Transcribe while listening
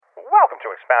Welcome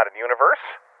to Expounded Universe,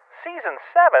 Season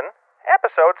 7,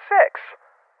 Episode 6.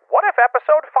 What if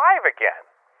Episode 5 again?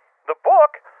 The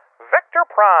book, Vector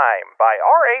Prime, by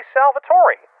R.A.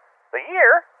 Salvatore. The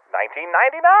year,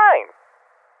 1999.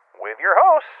 With your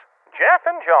hosts, Jeff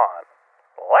and John.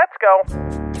 Let's go.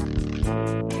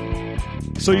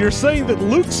 So you're saying that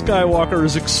Luke Skywalker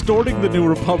is extorting the New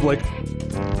Republic.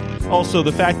 Also,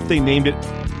 the fact that they named it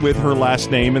with her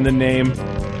last name in the name,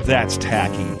 that's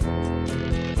tacky.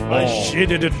 I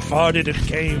shitted and farted and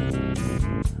came.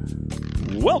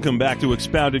 Welcome back to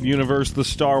Expounded Universe, the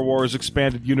Star Wars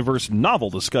Expanded Universe novel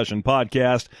discussion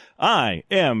podcast. I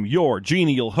am your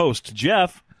genial host,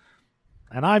 Jeff.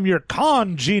 And I'm your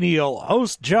congenial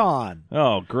host, John.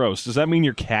 Oh, gross. Does that mean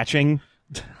you're catching?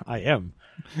 I am.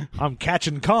 I'm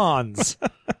catching cons.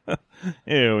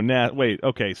 Ew, wait,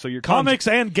 okay, so you're... Comics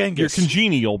and Genghis. You're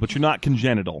congenial, but you're not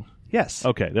congenital. Yes.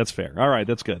 Okay, that's fair. All right,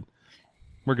 that's good.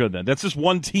 We're good then. That's just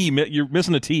one T. You're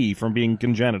missing a T from being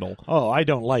congenital. Oh, I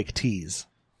don't like T's.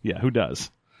 Yeah, who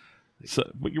does? So,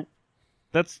 but you...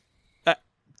 That's...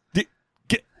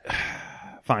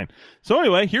 Fine. So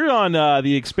anyway, here on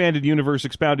the Expounded Universe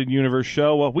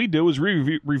show, what we do is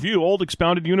review old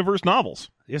Expounded Universe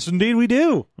novels. Yes, indeed we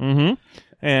do. Mm-hmm.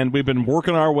 And we've been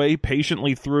working our way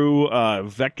patiently through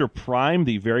Vector Prime,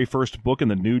 the very first book in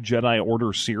the New Jedi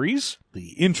Order series.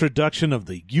 The introduction of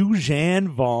the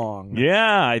Yuuzhan Vong.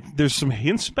 Yeah, there's some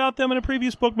hints about them in a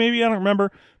previous book, maybe, I don't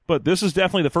remember. But this is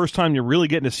definitely the first time you're really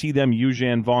getting to see them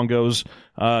Yuuzhan Vongos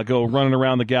go running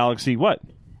around the galaxy. What?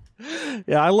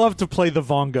 Yeah, I love to play the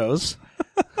Vongos.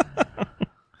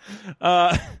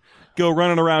 Go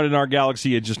running around in our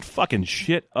galaxy and just fucking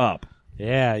shit up.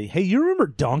 Yeah. Hey, you remember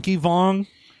Donkey Vong?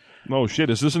 Oh,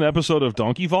 shit. Is this an episode of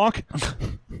Donkey Vok?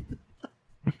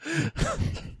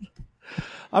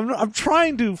 I'm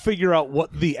trying to figure out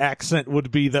what the accent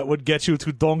would be that would get you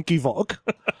to Donkey Vok.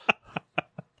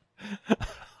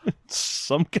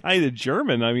 Some kind of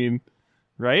German, I mean,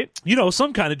 right? You know,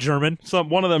 some kind of German.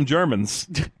 One of them Germans.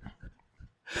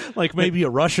 Like maybe a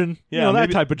Russian. Yeah, you know, that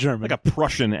maybe, type of German. Like a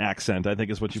Prussian accent, I think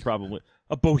is what you probably...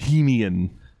 A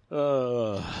Bohemian.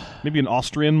 Maybe an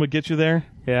Austrian would get you there.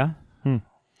 Yeah.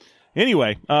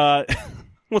 Anyway,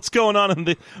 what's going on in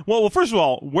the... Well, first of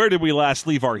all, where did we last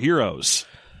leave our heroes?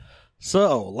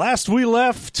 So, last we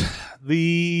left,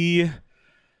 the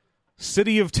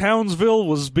city of Townsville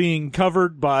was being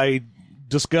covered by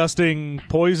disgusting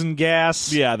poison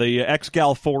gas. Yeah, the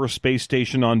Exgal 4 space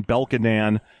station on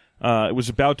Belkanan. It was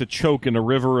about to choke in a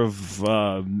river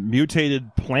of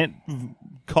mutated plant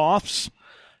coughs.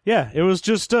 Yeah, it was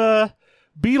just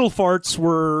beetle farts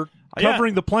were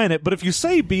covering the planet, but if you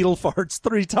say beetle farts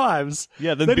 3 times,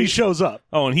 then he shows up.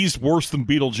 Oh, and he's worse than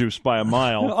Beetlejuice by a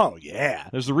mile. Oh, yeah.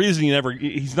 There's a reason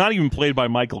he's not even played by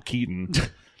Michael Keaton.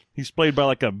 He's played by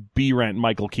like a B-rent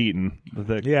Michael Keaton.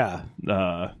 Yeah.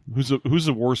 Who's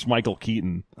the worst Michael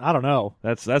Keaton? I don't know.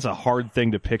 That's a hard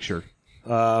thing to picture.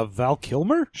 Val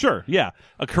Kilmer? Sure, yeah.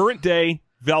 A current day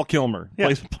Val Kilmer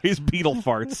plays beetle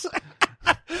farts.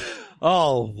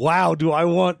 Oh, wow. Do I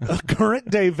want a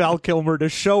current day Val Kilmer to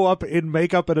show up in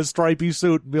makeup and a stripy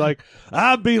suit and be like,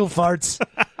 I'm Beetle Farts.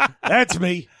 That's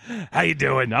me. How you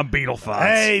doing? I'm Beetle Farts.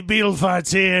 Hey, Beetle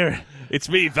Farts here. It's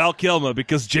me, Val Kilmer,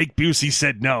 because Jake Busey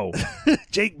said no.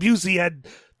 Jake Busey had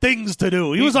things to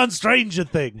do. He was on Stranger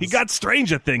Things. He got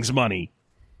Stranger Things money.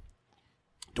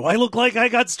 Do I look like I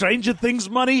got Stranger Things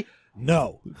money?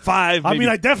 No. 5. I mean,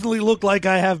 I definitely look like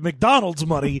I have McDonald's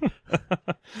money.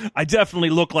 I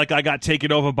definitely look like I got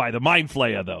taken over by the Mind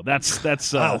Flayer, though. That's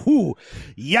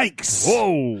yikes.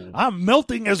 Whoa. I'm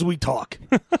melting as we talk.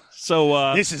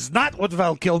 So, this is not what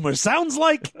Val Kilmer sounds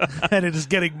like, and it is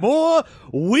getting more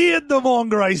weird the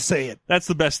longer I say it. That's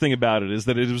the best thing about it, is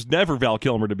that it was never Val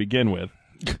Kilmer to begin with.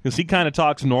 Because he kind of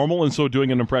talks normal, and so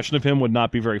doing an impression of him would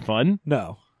not be very fun.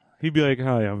 No. He'd be like,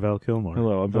 hi, I'm Val Kilmer.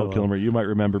 Hello, I'm Val Kilmer. You might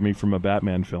remember me from a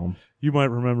Batman film. You might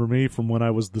remember me from when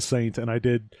I was the Saint and I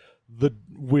did the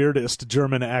weirdest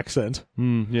German accent.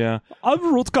 Yeah. I'm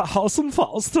Rutger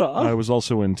Hausenfalster. I was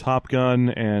also in Top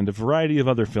Gun and a variety of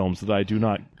other films that I do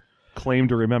not claim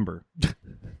to remember.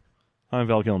 I'm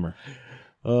Val Kilmer.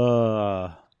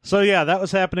 So yeah, that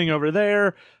was happening over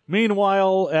there.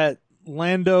 Meanwhile, at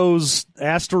Lando's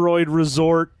asteroid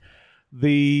resort,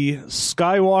 the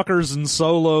Skywalkers and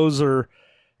Solos are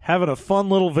having a fun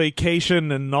little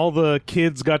vacation, and all the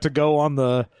kids got to go on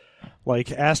the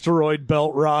asteroid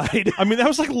belt ride. I mean, that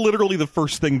was literally the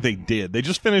first thing they did. They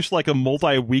just finished a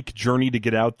multi-week journey to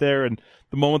get out there, and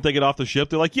the moment they get off the ship,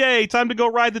 they're like, yay, time to go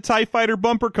ride the TIE Fighter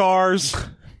bumper cars.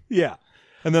 Yeah.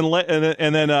 And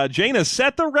then Jaina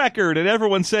set the record, and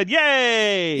everyone said,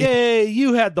 "Yay! Yay!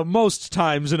 You had the most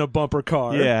times in a bumper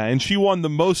car." Yeah, and she won the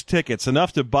most tickets,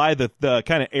 enough to buy the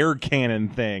kind of air cannon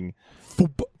thing.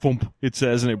 Thump, thump, it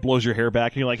says, and it blows your hair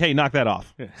back, and you're like, "Hey, knock that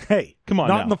off! Hey, come on,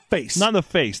 not now. in the face, not in the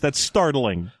face. That's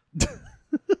startling."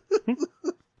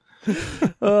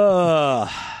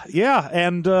 Yeah,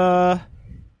 and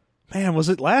man, was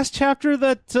it last chapter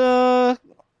that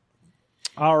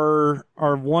our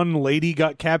one lady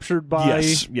got captured by?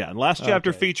 Yes, yeah. Last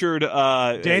chapter featured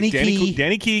Danny Key.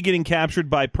 Danny Key getting captured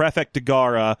by Prefect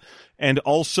Dagara, and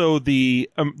also the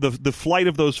flight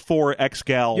of those 4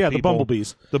 X-Gal people. The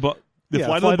Bumblebees. The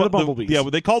flight of the Bumblebees. Yeah,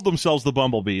 they called themselves the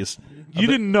Bumblebees. You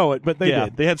didn't know it, but they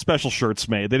did. They had special shirts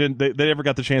made. They never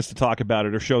got the chance to talk about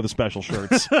it or show the special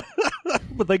shirts.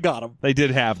 But they got them. They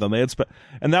did have them. They had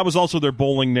and that was also their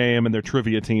bowling name and their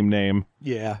trivia team name.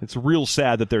 Yeah. It's real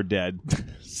sad that they're dead.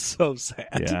 So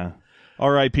sad. Yeah.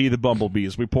 R.I.P. the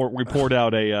Bumblebees. We poured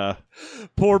out a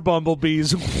poor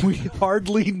Bumblebees. We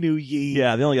hardly knew ye.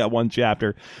 Yeah, they only got 1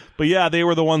 chapter, but yeah, they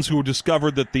were the ones who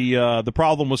discovered that the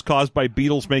problem was caused by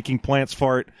beetles making plants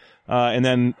fart, and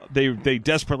then they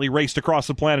desperately raced across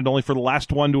the planet only for the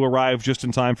last one to arrive just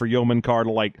in time for Yeoman Car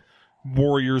to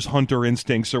warriors hunter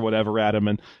instincts or whatever at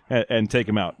him and take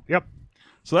him out. Yep.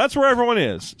 So that's where everyone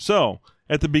is. So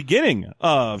at the beginning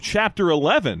of chapter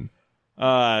 11.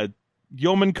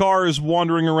 Yeoman Car is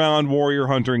wandering around warrior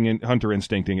hunter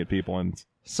instincting at people. And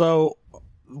so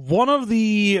one of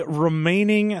the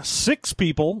remaining 6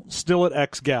 people still at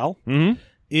X-Gal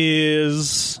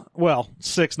is,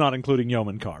 6 not including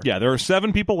Yeoman Car. Yeah, there are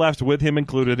 7 people left with him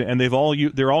included, and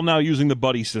they're all now using the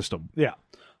buddy system. Yeah.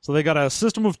 So they got a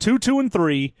system of 2, 2, and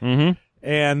 3,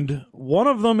 and one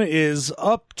of them is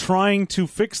up trying to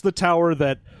fix the tower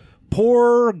that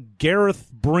poor Gareth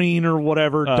Breen or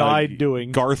whatever died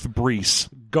doing. Garth Brees.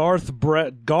 Garth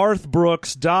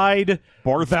Brooks died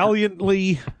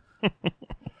valiantly.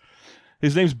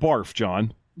 His name's Barf,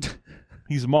 John.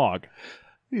 He's Mog.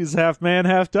 He's half man,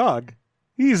 half dog.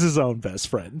 He's his own best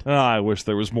friend. I wish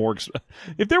there was more.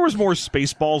 If there was more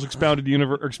Spaceballs expanded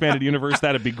universe,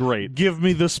 that'd be great. Give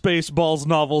me the Spaceballs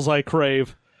novels I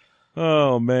crave.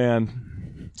 Oh,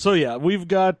 man. So, yeah, we've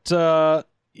got...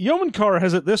 Yeoman Car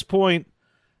has at this point,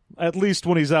 at least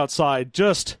when he's outside,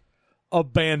 just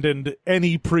abandoned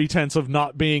any pretense of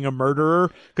not being a murderer,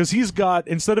 because he's got,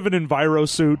 instead of an enviro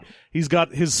suit, he's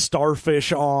got his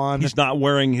starfish on. He's not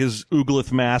wearing his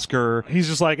Ooglith mask, or he's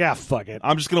just like, fuck it.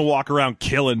 I'm just going to walk around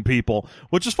killing people,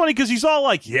 which is funny because he's all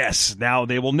like, yes, now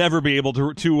they will never be able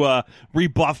to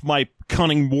rebuff my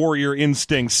cunning warrior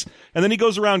instincts. And then he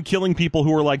goes around killing people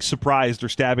who are surprised or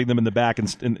stabbing them in the back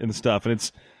and stuff.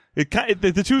 And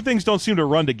the two things don't seem to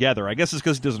run together. I guess it's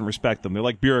because he doesn't respect them. They're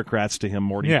like bureaucrats to him,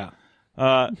 Morty. Yeah.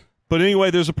 But anyway,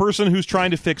 there's a person who's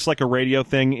trying to fix a radio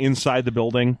thing inside the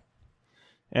building.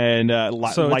 And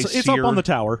so it's up on the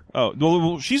tower. Oh,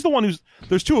 well, she's the one who's...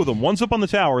 There's 2 of them. One's up on the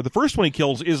tower. The first one he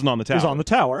kills isn't on the tower. Is on the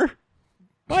tower.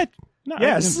 What? No,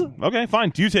 yes. Okay,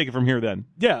 fine. You take it from here then.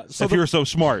 Yeah. So if you're so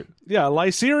smart. Yeah,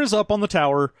 Lyseer is up on the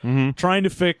tower trying to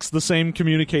fix the same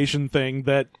communication thing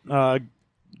that...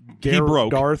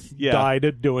 Garth died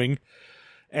at doing.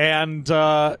 And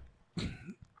down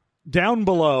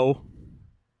below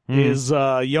is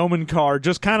Yeoman Car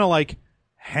just kind of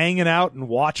hanging out and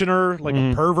watching her like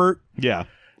a pervert. Yeah.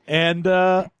 And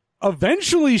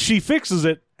eventually she fixes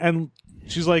it and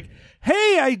she's like,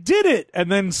 hey, I did it.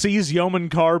 And then sees Yeoman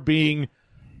Car being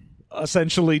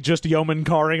essentially just Yeoman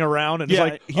Carring around and is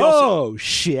like,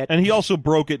 shit. And he also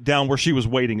broke it down where she was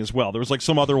waiting as well. There was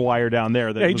some other wire down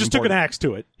there. He just took an axe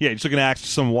to it. Yeah, he took an axe to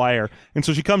some wire. And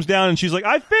so she comes down and she's like,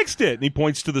 I fixed it. And he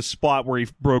points to the spot where he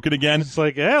broke it again. It's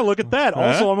like, yeah, look at that.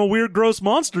 Also, I'm a weird, gross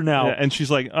monster now. Yeah, and she's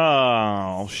like,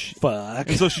 oh, fuck.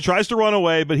 And so she tries to run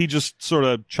away, but he just sort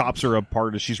of chops her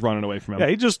apart as she's running away from him. Yeah,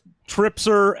 he just trips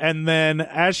her, and then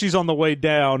as she's on the way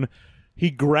down, he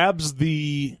grabs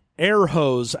the air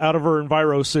hose out of her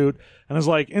enviro suit and is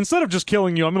like, instead of just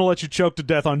killing you, I'm going to let you choke to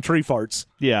death on tree farts.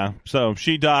 Yeah, so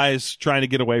she dies trying to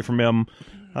get away from him.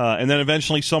 And then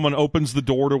eventually someone opens the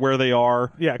door to where they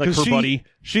are. Yeah, because her buddy.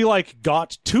 She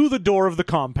got to the door of the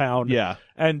compound. Yeah.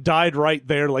 And died right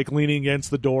there, leaning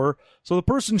against the door. So the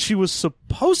person she was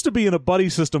supposed to be in a buddy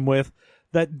system with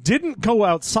that didn't go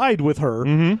outside with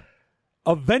her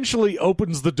eventually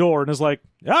opens the door and is like,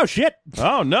 oh, shit.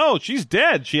 Oh, no, she's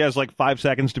dead. She has 5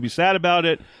 seconds to be sad about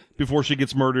it before she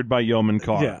gets murdered by Yeoman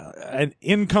Car. Yeah, and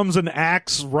in comes an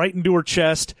axe right into her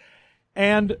chest.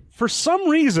 And for some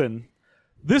reason,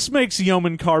 this makes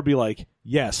Yeoman Car be like,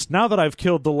 yes, now that I've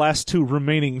killed the last 2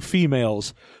 remaining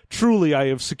females, truly I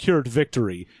have secured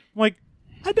victory. I'm like,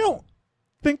 I don't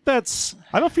think that's...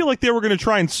 I don't feel like they were going to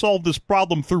try and solve this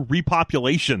problem through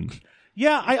repopulation.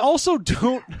 Yeah, I also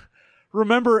don't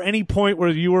remember any point where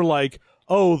you were like,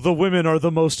 oh, the women are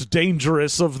the most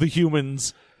dangerous of the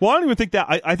humans. Well, I don't even think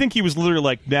that. I think he was literally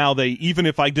like, now even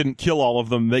if I didn't kill all of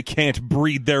them, they can't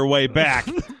breed their way back.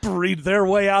 Breed their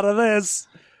way out of this.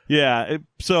 Yeah,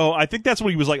 so I think that's what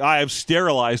he was like, I have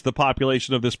sterilized the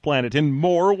population of this planet in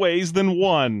more ways than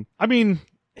one. I mean,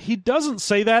 he doesn't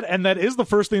say that, and that is the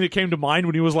first thing that came to mind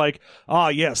when he was like, ah,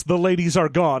 yes, the ladies are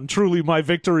gone. Truly, my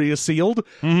victory is sealed.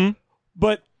 Mm-hmm.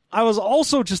 But I was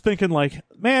also just thinking, like,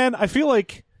 man, I feel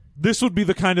like this would be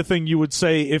the kind of thing you would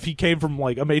say if he came from,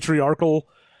 like, a matriarchal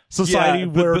society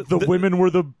where the women were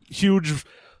the huge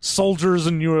soldiers,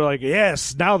 and you were like,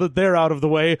 yes, now that they're out of the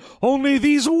way, only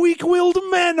these weak-willed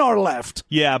men are left.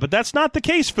 Yeah, but that's not the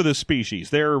case for this species.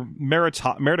 They're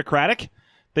meritocratic.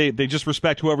 They just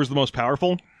respect whoever's the most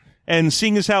powerful. And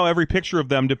seeing as how every picture of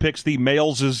them depicts the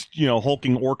males as,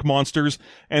 hulking orc monsters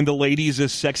and the ladies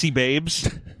as sexy babes.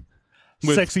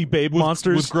 Sexy babe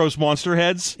monsters. With gross monster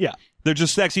heads. Yeah. They're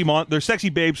just they're sexy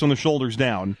babes from the shoulders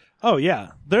down. Oh,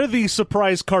 yeah. They're the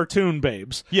surprise cartoon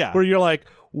babes. Yeah. Where you're like,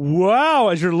 wow,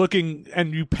 as you're looking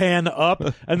and you pan up,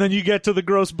 and then you get to the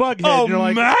gross bug head, and you're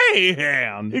like,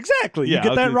 man! Exactly. Yeah, you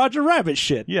get that okay. Roger Rabbit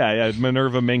shit. Yeah,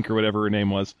 Minerva Mink or whatever her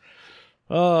name was.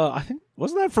 I think,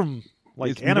 wasn't that from,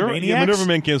 like, Animaniacs? Yeah, Minerva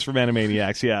Mink is from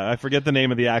Animaniacs, yeah. I forget the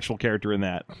name of the actual character in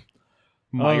that.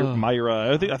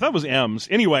 Myra. I thought it was M's.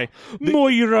 Anyway.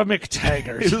 Moira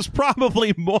McTaggart. It was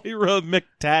probably Moira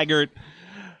McTaggart.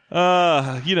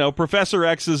 Professor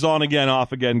X's on again,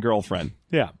 off again girlfriend.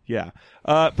 Yeah. Yeah.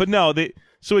 But no,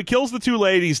 so he kills the two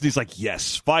ladies, and he's like,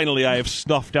 yes, finally I have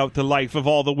snuffed out the life of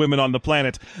all the women on the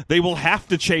planet. They will have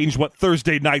to change what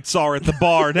Thursday nights are at the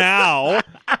bar now.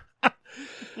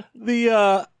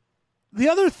 The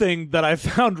other thing that I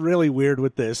found really weird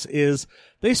with this is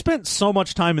they spent so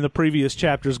much time in the previous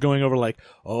chapters going over like,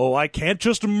 oh, I can't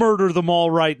just murder them all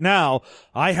right now.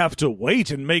 I have to wait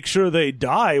and make sure they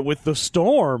die with the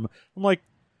storm. I'm like,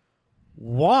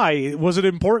 why? Was it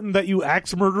important that you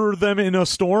axe murder them in a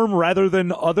storm rather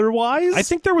than otherwise? I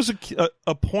think there was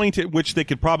a point at which they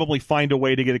could probably find a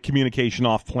way to get a communication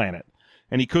off planet.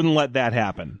 And he couldn't let that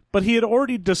happen. But he had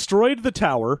already destroyed the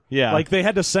tower. Yeah. Like, they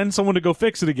had to send someone to go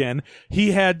fix it again.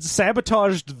 He had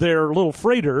sabotaged their little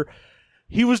freighter.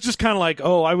 He was just kind of like,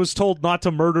 oh, I was told not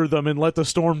to murder them and let the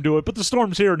storm do it, but the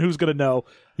storm's here and who's going to know?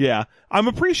 Yeah. I'm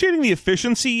appreciating the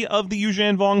efficiency of the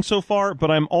Yuuzhan Vong so far,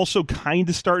 but I'm also kind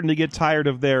of starting to get tired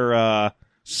of their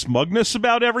smugness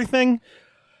about everything.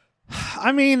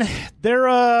 I mean, they're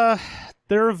a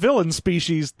villain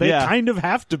species. They kind of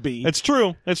have to be. It's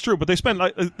true. But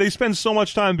they spend so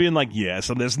much time being like, yes,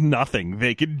 and there's nothing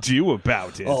they can do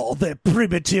about it. Oh, their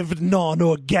primitive,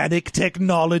 non-organic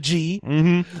technology.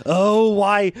 Mm-hmm. Oh,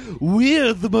 why,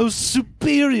 we're the most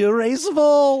superior race of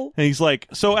all. And he's like,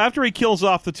 so after he kills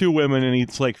off the two women, and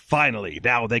he's like, finally,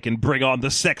 now they can bring on the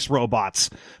sex robots.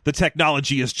 The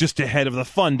technology is just ahead of the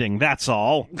funding, that's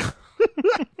all.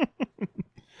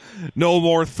 No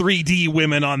more 3D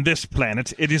women on this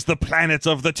planet. It is the planet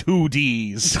of the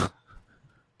 2Ds.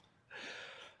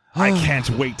 I can't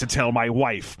wait to tell my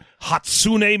wife,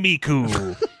 Hatsune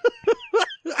Miku.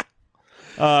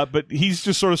 But he's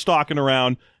just sort of stalking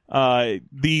around.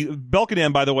 The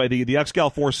Belkadan, by the way, the Excal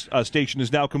Force station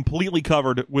is now completely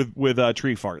covered with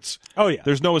tree farts. Oh, yeah.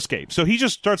 There's no escape. So he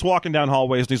just starts walking down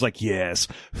hallways, and he's like, yes,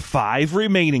 5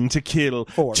 remaining to kill.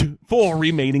 4. 4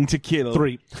 remaining to kill.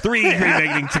 3. 3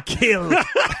 remaining to kill.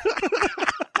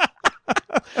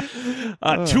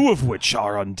 2 of which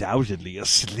are undoubtedly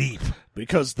asleep.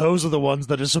 Because those are the ones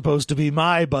that are supposed to be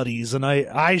my buddies, and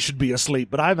I should be asleep,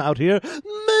 but I'm out here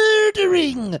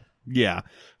murdering. Yeah.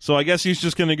 So I guess he's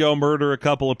just going to go murder a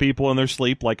couple of people in their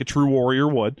sleep like a true warrior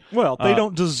would. Well, they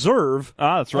don't deserve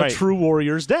that's right. a true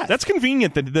warrior's death. That's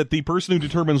convenient that the person who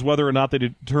determines whether or not they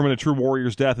determine a true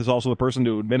warrior's death is also the person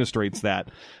who administrates that.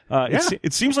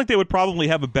 It seems like they would probably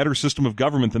have a better system of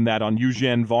government than that on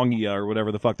Yuuzhan Vongia or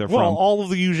whatever the fuck they're from. Well, all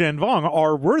of the Yuuzhan Vong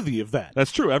are worthy of that.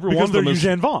 That's true. Every because one of them they're is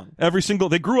Yuuzhan Vong.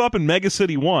 They grew up in Mega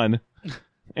City 1,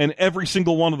 and every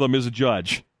single one of them is a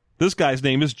judge. This guy's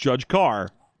name is Judge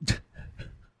Carr.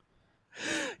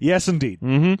 Yes, indeed.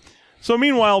 Mm-hmm. So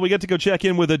meanwhile, we get to go check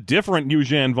in with a different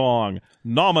Yuuzhan Vong,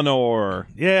 Nominor.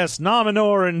 Yes,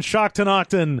 Nominor and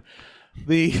Shoktanokton.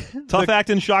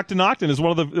 Tough-acting Shoktanokton is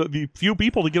one of the few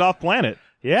people to get off planet.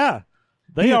 Yeah.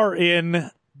 They are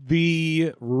in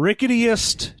the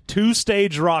ricketiest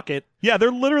 2-stage rocket. Yeah,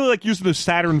 they're literally like using the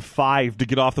Saturn V to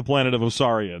get off the planet of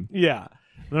Osarian. Yeah.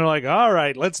 And they're like, all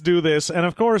right, let's do this. And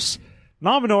of course,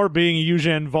 Nominor being a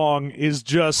Yuuzhan Vong is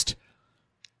just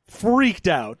freaked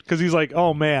out because he's like,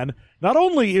 oh man, not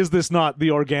only is this not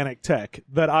the organic tech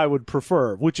that I would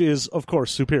prefer, which is, of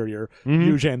course, superior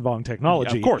Yuuzhan Vong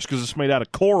technology. Yeah, of course, because it's made out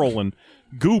of coral and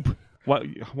goop. Why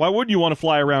wouldn't you want to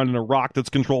fly around in a rock that's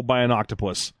controlled by an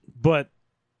octopus? But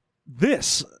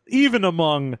this, even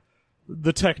among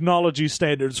the technology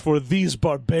standards for these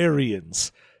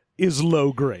barbarians, is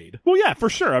low grade. Well, yeah, for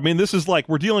sure. I mean, this is like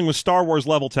we're dealing with Star Wars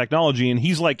level technology, and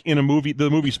he's like in the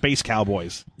movie Space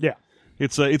Cowboys. Yeah.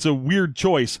 It's a weird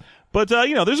choice, but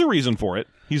there's a reason for it.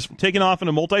 He's taken off in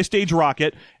a multi-stage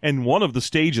rocket, and one of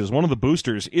the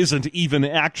boosters, isn't even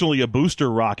actually a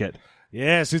booster rocket.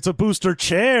 Yes, it's a booster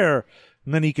chair.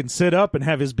 And then he can sit up and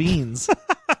have his beans.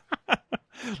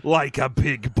 Like a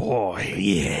big boy.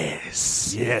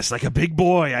 Yes. Yes, like a big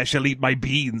boy, I shall eat my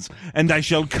beans, and I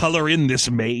shall color in this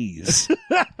maze.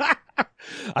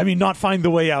 I mean, not find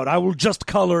the way out. I will just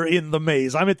color in the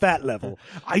maze. I'm at that level.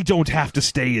 I don't have to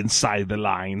stay inside the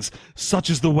lines. Such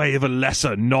is the way of a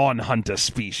lesser non-hunter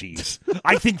species.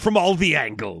 I think from all the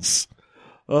angles.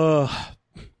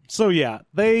 So yeah,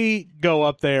 they go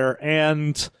up there,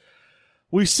 and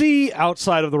we see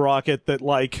outside of the rocket that,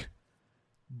 like,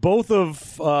 both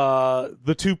of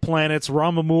the two planets,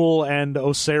 Ramamul and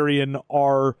Osarian,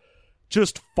 are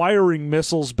just firing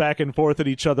missiles back and forth at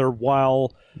each other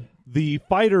while the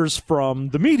fighters from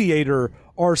the Mediator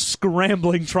are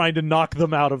scrambling trying to knock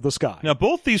them out of the sky. Now,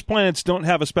 both these planets don't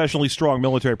have especially strong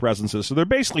military presences, so they're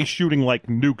basically shooting like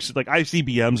nukes, like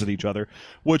ICBMs at each other,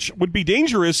 which would be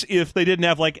dangerous if they didn't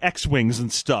have like X-Wings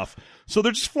and stuff. So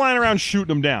they're just flying around shooting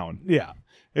them down. Yeah.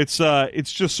 It's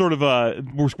just sort of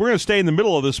we're going to stay in the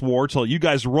middle of this war till you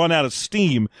guys run out of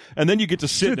steam, and then you get to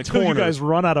sit in a corner. You guys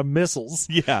run out of missiles.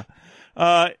 Yeah.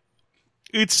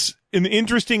 It's an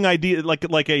interesting idea,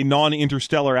 like a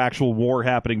non-interstellar actual war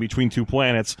happening between two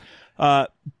planets.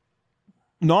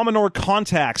 Nominor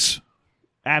contacts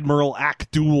Admiral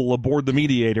Akdul aboard the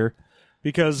Mediator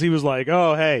because he was like,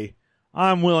 oh, hey,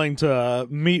 I'm willing to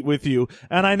meet with you.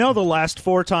 And I know the last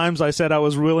 4 times I said I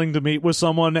was willing to meet with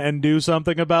someone and do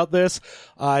something about this,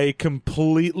 I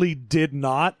completely did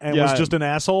not and was just an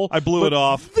asshole. I blew it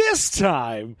off. This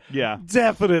time, yeah,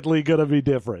 definitely going to be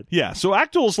different. Yeah, so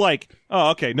Akdul's like,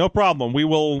 oh, okay, no problem.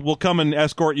 We'll come and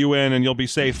escort you in and you'll be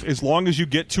safe. As long as you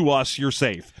get to us, you're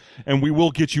safe. And we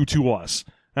will get you to us.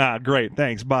 Ah, great,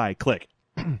 thanks, bye, click.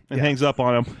 And hangs up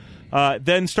on him.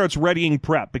 Then starts readying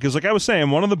prep, because like I was saying,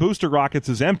 one of the booster rockets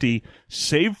is empty,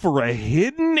 save for a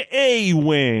hidden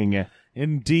A-wing.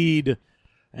 Indeed.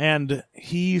 And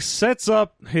he sets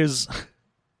up his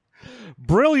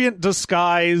brilliant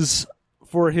disguise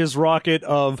for his rocket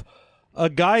of a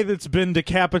guy that's been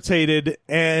decapitated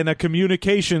and a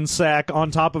communication sack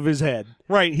on top of his head.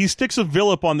 Right, he sticks a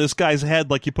Villip on this guy's head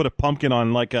like you put a pumpkin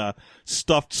on like a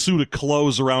stuffed suit of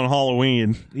clothes around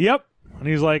Halloween. Yep. And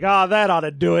he's like, that ought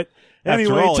to do it.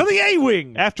 Anyway, to the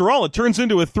A-Wing! After all, it turns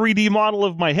into a 3D model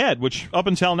of my head, which up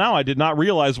until now I did not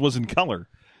realize was in color.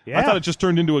 Yeah. I thought it just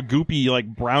turned into a goopy, like,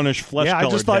 brownish flesh-colored I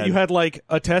just thought head. you had, like,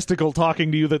 a testicle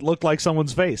talking to you that looked like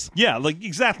someone's face. Yeah, like,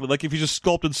 exactly. Like if you just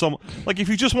sculpted some... Like if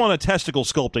you just won a testicle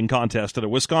sculpting contest at a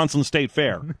Wisconsin State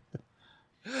Fair.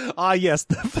 Yes,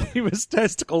 the famous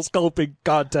testicle sculpting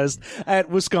contest at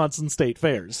Wisconsin State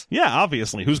Fairs. Yeah,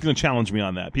 obviously. Who's going to challenge me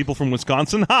on that? People from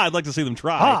Wisconsin? I'd like to see them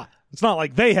try. It's not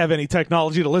like they have any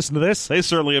technology to listen to this. They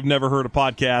certainly have never heard a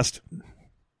podcast.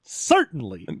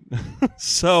 Certainly.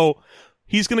 So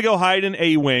he's going to go hide in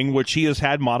A-Wing, which he has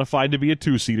had modified to be a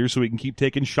 2-seater so he can keep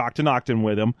taking Shockton Octon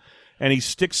with him. And he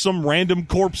sticks some random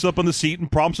corpse up on the seat and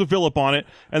prompts a Villip on it,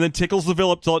 and then tickles the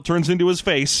Villip till it turns into his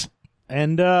face.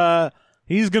 And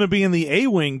he's going to be in the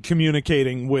A-Wing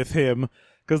communicating with him,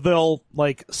 because they'll,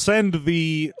 like, send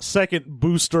the second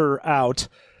booster out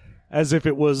as if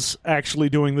it was actually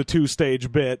doing the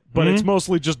 2-stage bit, but it's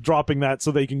mostly just dropping that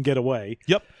so they can get away.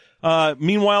 Yep.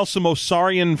 Meanwhile, some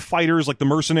Osarian fighters, like the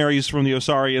mercenaries from the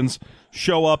Osarians,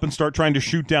 show up and start trying to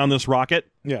shoot down this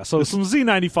rocket. Yeah, so some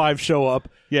Z-95 show up.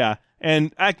 Yeah,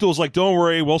 and Akdul's like, don't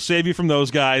worry, we'll save you from those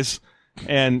guys.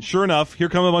 And sure enough, here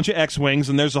come a bunch of X-Wings,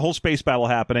 and there's a whole space battle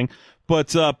happening.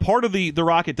 But part of the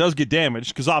rocket does get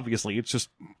damaged, because obviously it's just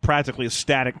practically a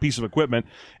static piece of equipment.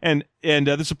 And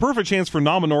this is a perfect chance for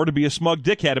Nominor to be a smug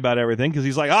dickhead about everything, because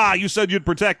he's like, you said you'd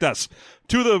protect us.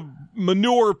 To the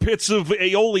manure pits of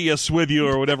Aeolus with you,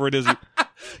 or whatever it is.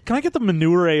 Can I get the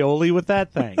manure aioli with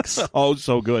that? Thanks. Oh,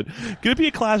 so good. Could it be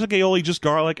a classic aioli, just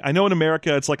garlic? I know in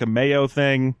America it's like a mayo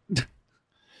thing.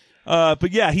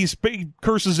 But yeah, he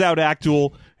curses out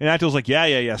Akdul, and Akdul's like,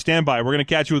 yeah, stand by. We're going to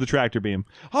catch you with a tractor beam.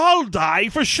 I'll die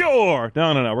for sure.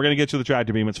 No, we're going to get you with a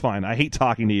tractor beam. It's fine. I hate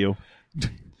talking to you.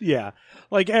 Yeah.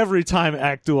 Like every time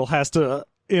Akdul has to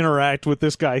interact with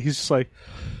this guy, he's just like,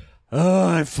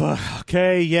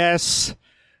 Okay, yes.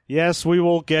 Yes, we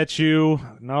will get you.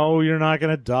 No, you're not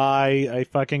going to die. I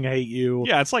fucking hate you.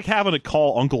 Yeah, it's like having to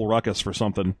call Uncle Ruckus for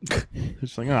something.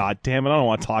 It's like, oh, damn it, I don't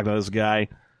want to talk to this guy.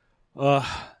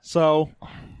 So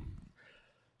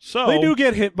they do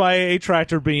get hit by a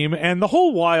tractor beam, and the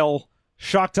whole while,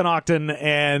 Shaktanaktan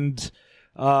and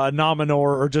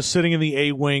Nominor are just sitting in the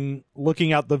A-Wing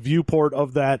looking out the viewport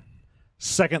of that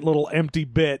second little empty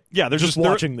bit. Yeah, they're just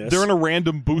watching this. They're in a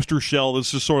random booster shell that's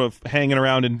just sort of hanging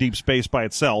around in deep space by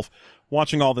itself,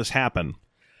 watching all this happen.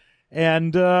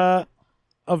 And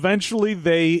eventually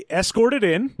they escort it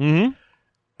in,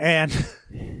 and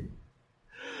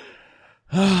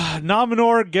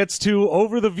Nominor gets to,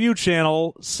 over the view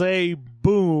channel, say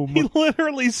boom. He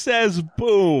literally says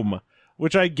boom.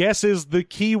 Which I guess is the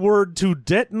key word to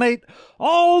detonate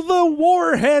all the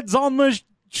warheads on the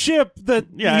ship that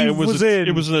he was in.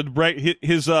 It was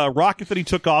his rocket that he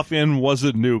took off in was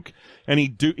a nuke, and he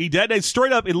detonates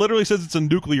straight up. It literally says it's a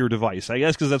nuclear device. I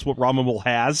guess because that's what Romumu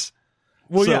has.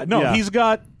 Well, he's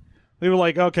got. They were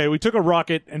like, okay, we took a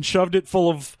rocket and shoved it full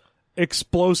of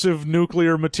explosive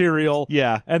nuclear material.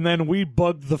 Yeah, and then we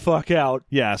bugged the fuck out.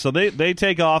 Yeah, so they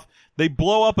take off. They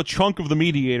blow up a chunk of the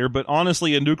mediator, but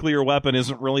honestly, a nuclear weapon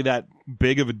isn't really that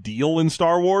big of a deal in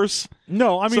Star Wars.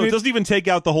 No, I mean... So it doesn't even take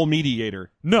out the whole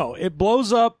mediator. No, it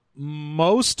blows up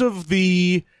most of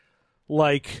the,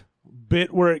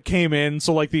 bit where it came in.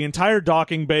 So, the entire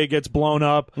docking bay gets blown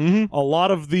up. Mm-hmm. A lot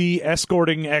of the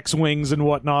escorting X-Wings and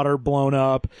whatnot are blown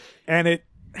up. And it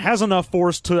has enough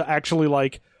force to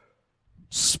actually,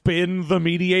 spin the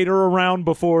mediator around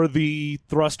before the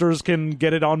thrusters can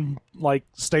get it on,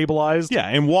 stabilized. Yeah,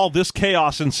 and while this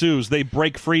chaos ensues, they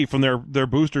break free from their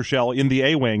booster shell in the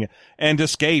A-Wing and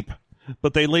escape.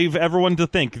 But they leave everyone to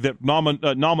think that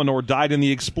Nominor died in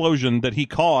the explosion that he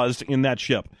caused in that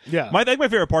ship. Yeah. I think my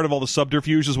favorite part of all the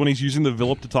subterfuge is when he's using the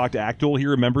Villip to talk to Actul. He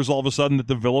remembers all of a sudden that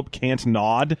the Villip can't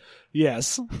nod.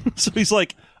 Yes. So he's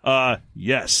like,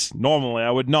 yes, normally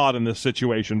I would nod in this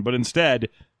situation, but instead...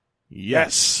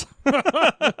 Yes.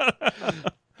 And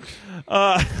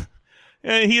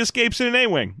he escapes in an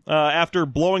A-Wing after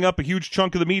blowing up a huge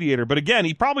chunk of the mediator. But again,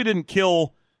 he probably didn't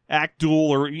kill Actul,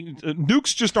 or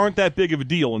nukes just aren't that big of a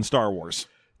deal in Star Wars.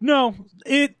 No,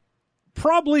 it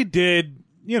probably did,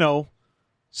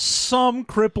 some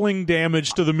crippling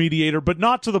damage to the mediator, but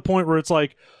not to the point where it's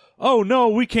like, oh no,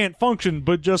 we can't function,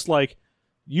 but just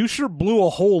you sure blew a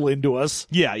hole into us.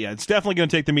 Yeah, it's definitely going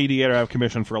to take the mediator out of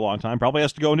commission for a long time. Probably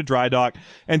has to go into dry dock.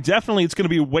 And definitely it's going to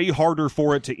be way harder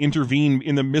for it to intervene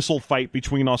in the missile fight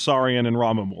between Osarian and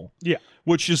Romumu. Yeah.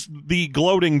 Which is the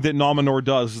gloating that Nominor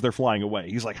does as they're flying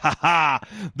away. He's like, ha,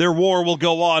 their war will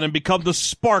go on and become the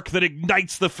spark that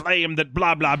ignites the flame that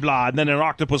blah, blah, blah, and then an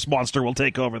octopus monster will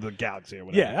take over the galaxy or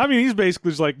whatever. Yeah, I mean, he's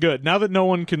basically just good. Now that no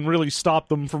one can really stop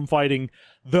them from fighting,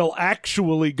 they'll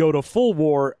actually go to full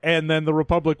war, and then the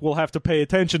Republic will have to pay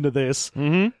attention to this.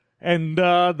 Mm-hmm. And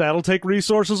that'll take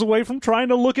resources away from trying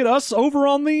to look at us over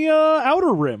on the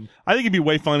Outer Rim. I think it'd be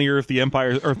way funnier if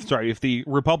if the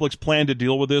Republic's plan to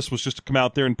deal with this was just to come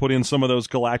out there and put in some of those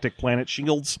galactic planet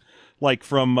shields, like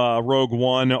from Rogue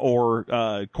One or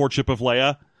Courtship of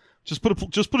Leia. Just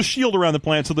put a shield around the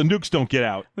planet so the nukes don't get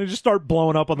out. They just start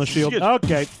blowing up on the shield.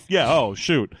 Okay. Yeah. Oh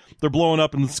shoot, they're blowing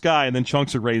up in the sky and then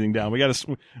chunks are raining down.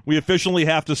 We officially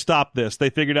have to stop this. They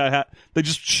figured out how they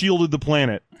just shielded the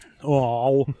planet.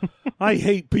 Oh, I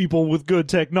hate people with good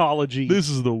technology. This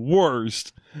is the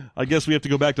worst. I guess we have to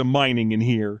go back to mining in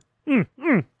here.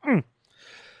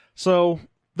 So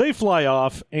they fly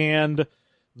off, and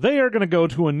they are going to go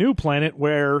to a new planet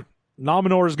where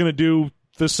Nominor is going to do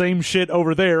the same shit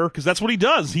over there. Because that's what he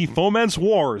does. He foments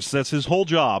wars. That's his whole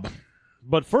job.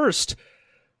 But first,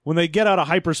 when they get out of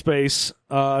hyperspace,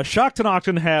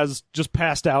 Shaktanaktan has just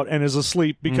passed out and is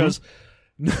asleep because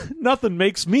nothing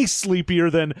makes me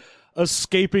sleepier than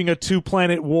escaping a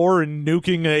two-planet war and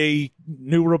nuking a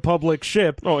New Republic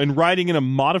ship. Oh, and riding in a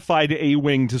modified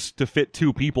A-Wing to fit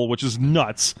two people, which is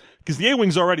nuts. Because the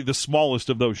A-Wing's already the smallest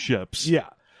of those ships. Yeah.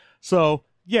 So,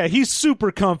 yeah, he's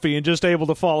super comfy and just able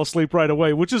to fall asleep right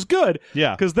away, which is good.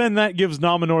 Yeah. Because then that gives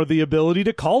Nominor the ability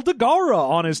to call Dagara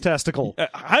on his testicle.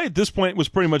 I, at this point, was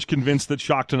pretty much convinced that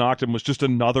Shaktanaktan was just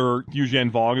another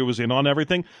Yuuzhan Vong who was in on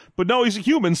everything. But no, he's a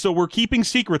human, so we're keeping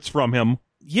secrets from him.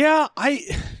 Yeah,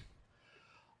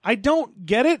 I don't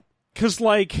get it, because,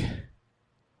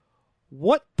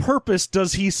 what purpose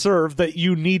does he serve that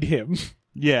you need him?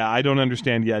 Yeah, I don't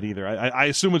understand yet either. I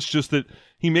assume it's just that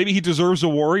maybe he deserves a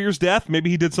warrior's death. Maybe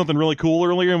he did something really cool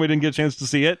earlier and we didn't get a chance to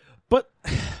see it. But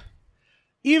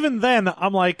even then,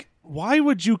 I'm like, why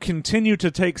would you continue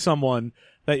to take someone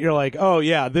that you're like, oh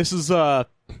yeah, this is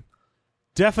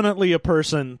definitely a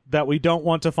person that we don't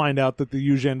want to find out that the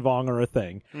Yuuzhan Vong are a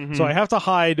thing. So I have to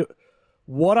hide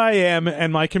what I am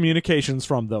and my communications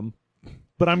from them.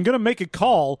 But I'm going to make a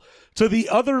call to the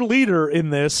other leader in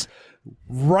this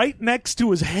right next to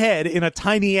his head in a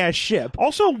tiny-ass ship.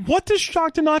 Also, what does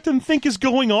Shaktanatan think is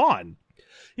going on?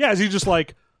 Yeah, is he just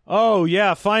like, oh,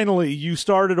 yeah, finally, you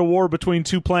started a war between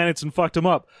two planets and fucked them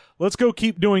up. Let's go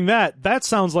keep doing that. That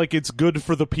sounds like it's good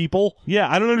for the people. Yeah,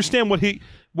 I don't understand what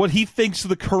he thinks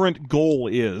the current goal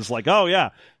is. Like, oh, yeah.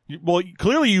 Well,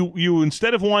 clearly you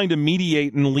instead of wanting to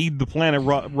mediate and lead the planet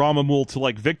Ramamul to,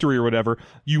 like, victory or whatever,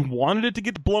 you wanted it to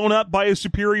get blown up by a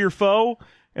superior foe,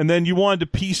 and then you wanted to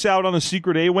peace out on a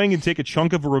secret A-Wing and take a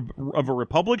chunk of a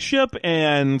Republic ship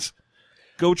and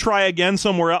go try again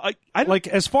somewhere else. Like,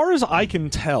 as far as I can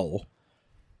tell,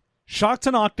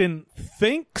 Shaktanatan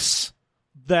thinks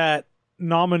that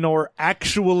Nominor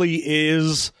actually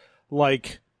is,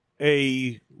 like,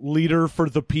 a leader for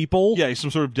the people. Yeah, he's some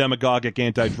sort of demagogic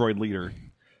anti-droid leader.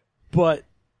 But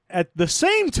at the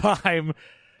same time,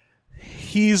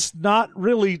 he's not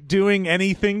really doing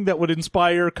anything that would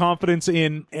inspire confidence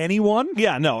in anyone.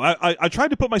 Yeah, no, I tried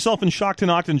to put myself in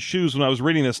Shaktanaktan's shoes when I was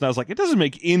reading this, and I was like, it doesn't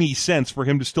make any sense for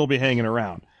him to still be hanging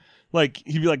around. Like,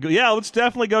 he'd be like, yeah, let's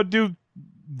definitely go do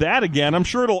that again. I'm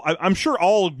sure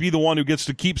I'll be the one who gets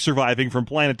to keep surviving from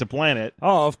planet to planet.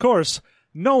 Oh, of course.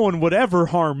 No one would ever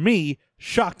harm me,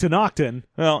 Shaktanaktan.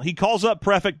 Well, he calls up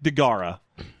Prefect Dagara,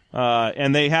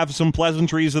 and they have some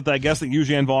pleasantries that I guess that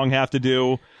Yuuzhan Vong have to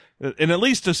do. And at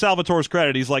least to Salvatore's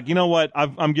credit, he's like, you know what?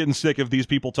 I'm getting sick of these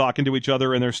people talking to each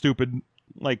other in their stupid,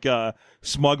 like,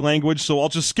 smug language, so I'll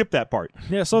just skip that part.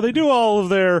 Yeah, so they do all of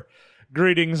their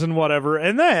greetings and whatever,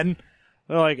 and then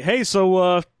they're like, hey,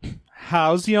 so,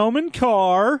 how's Yeoman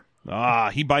Carr?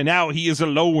 By now he is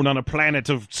alone on a planet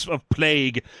of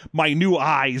plague. My new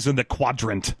eyes in the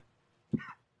quadrant.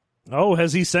 Oh,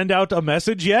 has he sent out a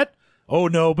message yet? Oh,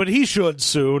 no, but he should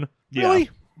soon. Yeah. Really?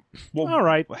 Well, all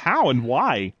right. How and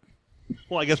why?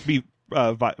 Well, I guess via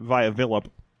Villip.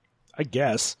 I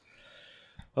guess.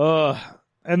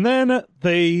 And then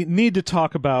they need to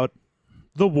talk about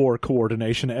the war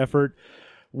coordination effort,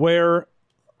 where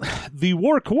the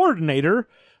war coordinator,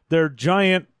 their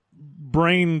giant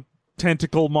brain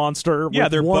tentacle monster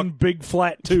with one big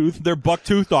flat tooth, their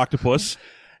buck-toothed octopus,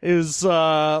 is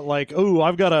like, oh,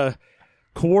 I've got to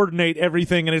coordinate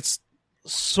everything, and it's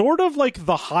sort of like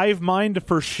the hive mind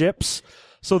for ships,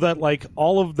 so that, like,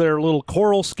 all of their little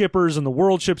coral skippers and the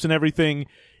world ships and everything,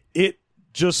 it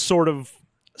just sort of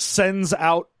sends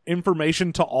out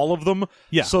information to all of them,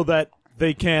 so that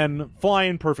they can fly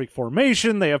in perfect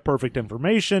formation, they have perfect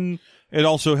information. It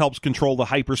also helps control the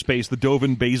hyperspace, the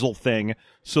Dovin Basel thing,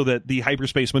 so that the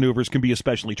hyperspace maneuvers can be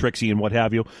especially tricksy and what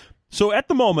have you. So at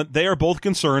the moment, they are both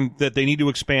concerned that they need to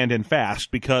expand and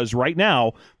fast, because right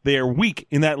now, they are weak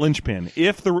in that linchpin.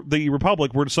 If the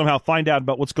Republic were to somehow find out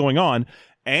about what's going on,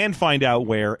 and find out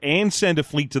where, and send a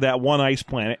fleet to that one ice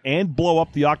planet, and blow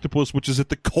up the octopus, which is at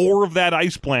the core of that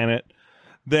ice planet,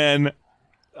 then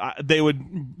they would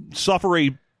suffer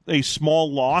a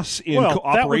small loss in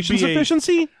operations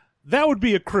efficiency. That would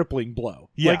be a crippling blow.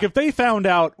 Yeah. Like, if they found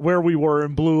out where we were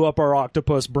and blew up our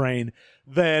octopus brain,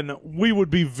 then we would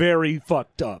be very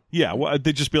fucked up. Yeah, well,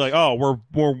 they'd just be like, oh,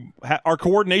 our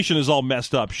coordination is all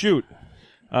messed up. Shoot.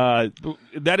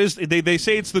 That is, they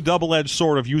say it's the double-edged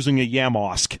sword of using a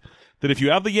Yamosk. That if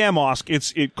you have the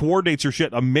Yamosk, it coordinates your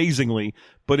shit amazingly,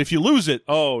 but if you lose it,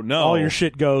 oh no. All your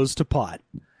shit goes to pot.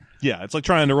 Yeah, it's like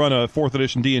trying to run a 4th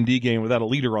edition D&D game without a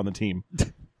leader on the team.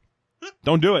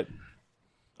 Don't do it.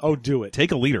 Oh, do it.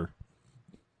 Take a leader.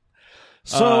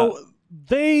 So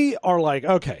they are like,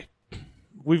 okay,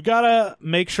 we've got to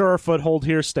make sure our foothold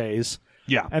here stays.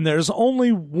 Yeah. And there's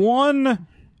only one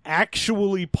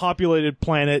actually populated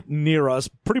planet near us.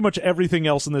 Pretty much everything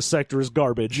else in this sector is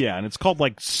garbage. Yeah, and it's called,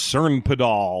 like,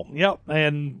 Cernpadal. Yep,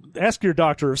 and ask your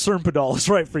doctor if Cernpadal is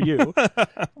right for you.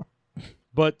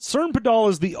 But Cernpadal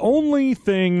is the only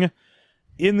thing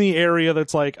in the area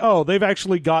that's like, oh, they've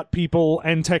actually got people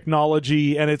and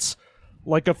technology, and it's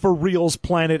like a for reals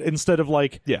planet instead of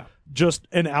like just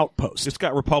an outpost. It's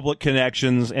got Republic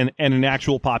connections and an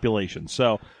actual population.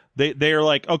 So they're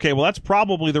like, okay, well, that's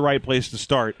probably the right place to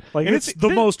start. Like, and it's the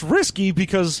most risky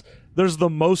because there's the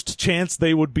most chance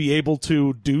they would be able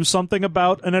to do something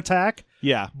about an attack.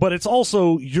 Yeah. But it's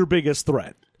also your biggest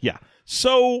threat. Yeah.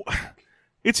 So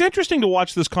it's interesting to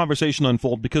watch this conversation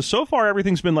unfold because so far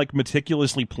everything's been like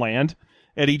meticulously planned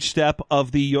at each step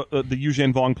of the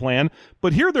Yuuzhan Vong plan.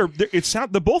 But here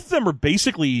both of them are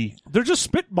basically, they're just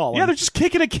spitballing. Yeah, they're just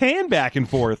kicking a can back and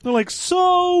forth. They're like,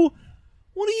 so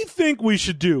what do you think we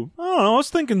should do? I don't know. I was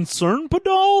thinking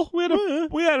Cernpadal.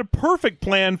 We had a perfect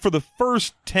plan for the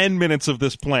first 10 minutes of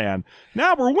this plan.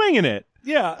 Now we're winging it.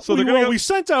 Yeah, So they're gonna go- we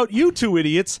sent out you two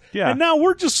idiots, Yeah. and now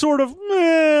we're just sort of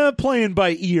playing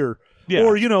by ear. Yeah.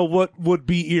 Or, what would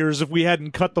be ears if we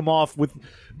hadn't cut them off with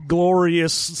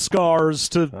glorious scars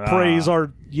to praise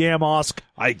our Yamosk.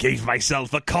 I gave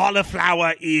myself a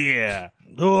cauliflower ear.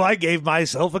 Oh, I gave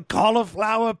myself a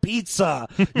cauliflower pizza.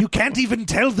 You can't even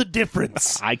tell the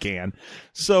difference. I can.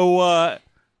 So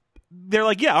they're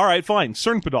like, yeah, all right, fine,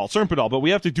 Cernpadal, but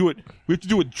we have to do it. We have to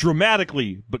do it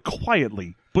dramatically, but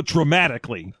quietly, but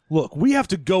dramatically. Look, we have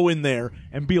to go in there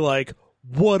and be like,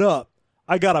 what up?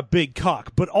 I got a big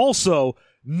cock. But also,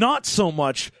 not so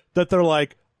much that they're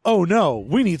like, oh no,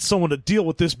 we need someone to deal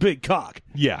with this big cock.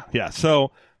 Yeah.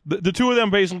 So the two of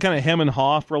them basically kind of hem and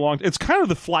haw for a long time. It's kind of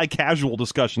the fly casual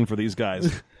discussion for these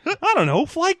guys. I don't know,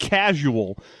 fly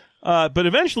casual. But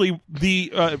eventually,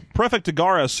 the Prefect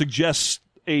Tagara suggests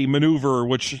a maneuver,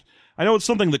 which I know it's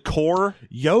something the core.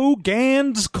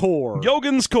 Yogan's core.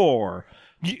 Yogan's core.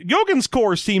 Yogan's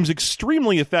core seems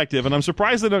extremely effective, and I'm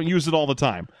surprised they don't use it all the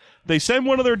time. They send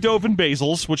one of their Dovin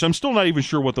Basils, which I'm still not even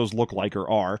sure what those look like or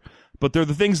are, but they're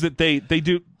the things that they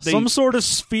do. Some sort of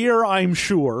sphere, I'm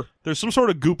sure. There's some sort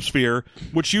of goop sphere,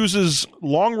 which uses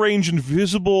long-range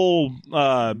invisible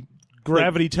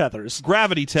Gravity tethers.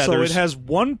 gravity tethers. So it has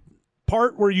one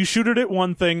part where you shoot it at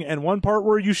one thing and one part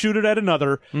where you shoot it at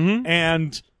another. Mm-hmm.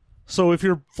 And so if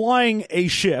you're flying a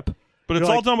ship... But it's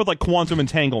all done with, like, quantum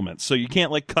entanglement, so you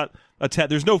can't, like, cut a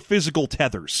there's no physical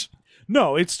tethers.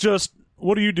 No, it's just...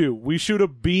 What do? We shoot a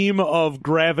beam of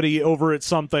gravity over at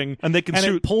something, and they can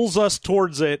shoot, it pulls us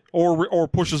towards it, or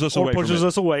pushes us away. Or pushes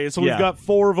us away. So Yeah. we've got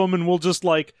 4 of them, and we'll just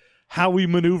how we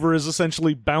maneuver is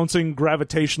essentially bouncing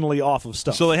gravitationally off of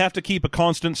stuff. So they have to keep a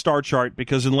constant star chart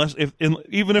because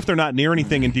even if they're not near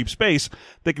anything in deep space,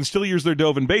 they can still use their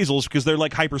Dovin Basils because they're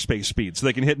like hyperspace speed, so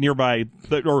they can hit nearby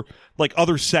or like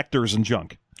other sectors and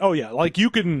junk. Oh yeah,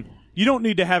 you don't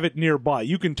need to have it nearby.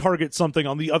 You can target something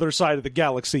on the other side of the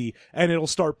galaxy, and it'll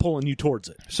start pulling you towards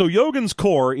it. So Yogan's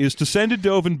core is to send a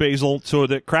Dovin Basil so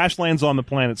that it crash lands on the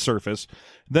planet's surface,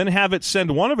 then have it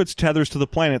send one of its tethers to the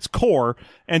planet's core,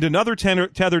 and another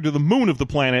tether to the moon of the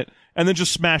planet, and then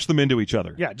just smash them into each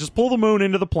other. Yeah, just pull the moon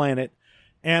into the planet.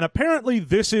 And apparently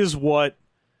this is what,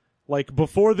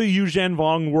 before the Yuuzhan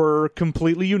Vong were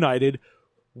completely united,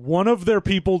 one of their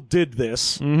people did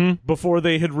this before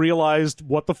they had realized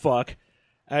what the fuck.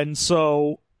 And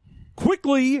so,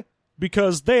 quickly,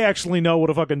 because they actually know what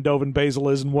a fucking Dovin Basil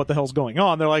is and what the hell's going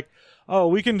on, they're like, oh,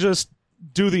 we can just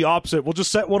do the opposite. We'll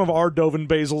just set one of our Dovin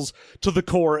Basils to the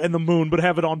core and the moon, but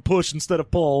have it on push instead of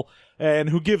pull, and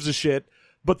who gives a shit.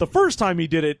 But the first time he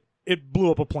did it, it blew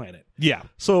up a planet. Yeah.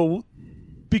 So,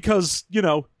 because,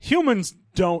 humans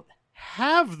don't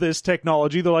have this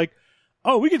technology, they're like,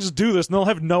 oh, we can just do this, and they'll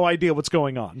have no idea what's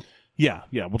going on. Yeah,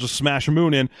 we'll just smash a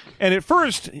moon in. And at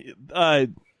first,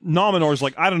 Nominor's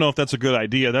like, I don't know if that's a good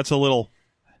idea. That's a little...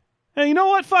 Hey, you know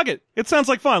what? Fuck it. It sounds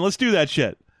like fun. Let's do that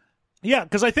shit. Yeah,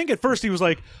 because I think at first he was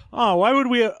like, oh, why would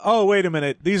we... Oh, wait a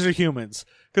minute. These are humans.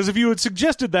 Because if you had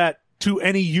suggested that to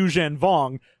any Yuuzhan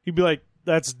Vong, he'd be like,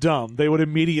 that's dumb. They would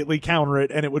immediately counter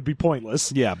it, and it would be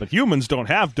pointless. Yeah, but humans don't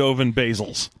have Dovin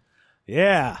Basils.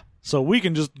 Yeah. So we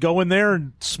can just go in there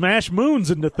and smash moons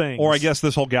into things. Or I guess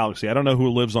this whole galaxy. I don't know who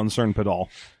lives on Cernpadal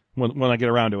when I get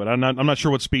around to it. I'm not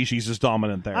sure what species is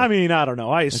dominant there. I mean, I don't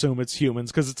know. I assume it's humans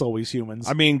because it's always humans.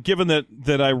 I mean, given that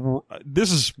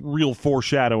this is real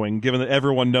foreshadowing, given that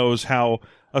everyone knows how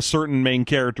a certain main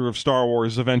character of Star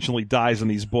Wars eventually dies in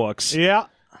these books. Yeah.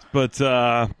 But,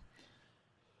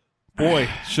 boy,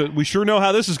 we sure know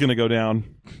how this is going to go down.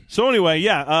 So anyway,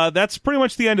 yeah, that's pretty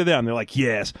much the end of them. They're like,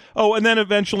 yes. Oh, and then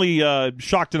eventually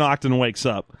Shocked and Octon wakes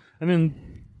up. And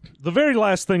then the very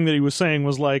last thing that he was saying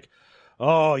was like,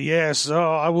 oh, yes,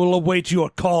 I will await your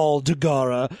call,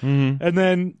 Tagara. Mm-hmm. And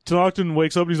then Tenocton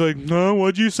wakes up and he's like, no,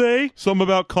 what'd you say? Something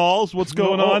about calls? What's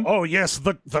going on? Oh, yes,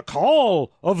 the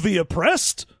call of the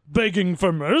oppressed begging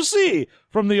for mercy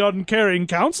from the uncaring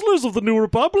counselors of the New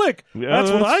Republic. Yeah, that's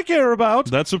what I care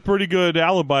about. That's a pretty good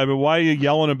alibi, but why are you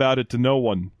yelling about it to no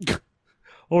one?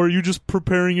 Or are you just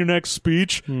preparing your next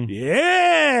speech?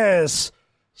 Yes!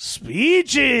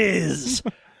 Speeches!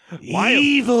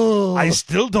 Evil! I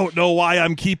still don't know why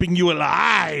I'm keeping you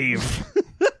alive.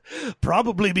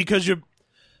 Probably because you're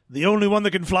the only one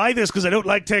that can fly this because I don't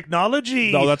like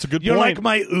technology. No, that's a good You're point. like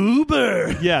my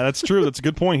Uber. Yeah, that's true. That's a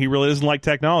good point. He really doesn't like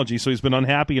technology, so he's been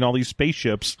unhappy in all these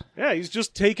spaceships. Yeah, he's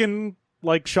just taken,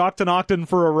 Shocked and Octon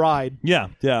for a ride. Yeah.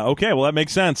 Okay, well, that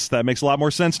makes sense. That makes a lot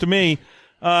more sense to me.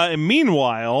 And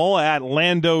meanwhile, at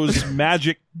Lando's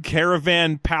magic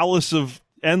caravan palace of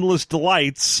endless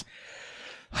delights.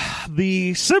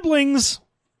 The siblings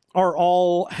are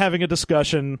all having a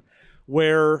discussion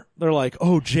where they're like,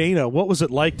 oh, Jaina, what was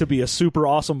it like to be a super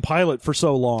awesome pilot for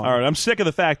so long? All right, I'm sick of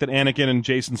the fact that Anakin and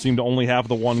Jason seem to only have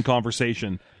the one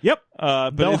conversation. Yep.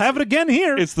 But They'll have it again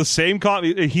here. It's the same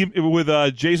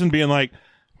with Jason being like,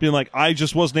 I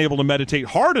just wasn't able to meditate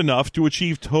hard enough to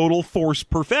achieve total force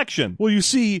perfection. Well, you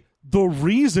see, the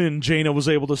reason Jaina was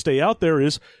able to stay out there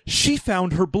is she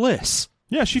found her bliss.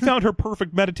 Yeah, she found her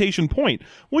perfect meditation point.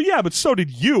 Well, yeah, but so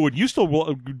did you, and you still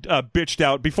bitched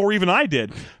out before even I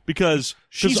did, because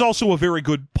she's also a very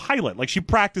good pilot. Like, she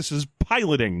practices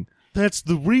piloting. That's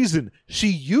the reason. She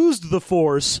used the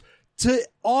Force to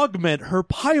augment her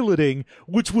piloting,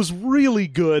 which was really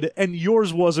good, and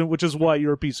yours wasn't, which is why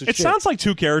you're a piece of shit. It sounds like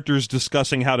two characters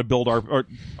discussing how to build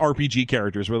RPG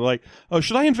characters, where they're like, oh,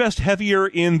 should I invest heavier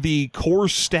in the core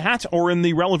stat or in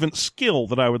the relevant skill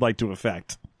that I would like to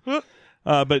affect?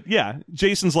 But yeah,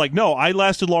 Jason's like, no, I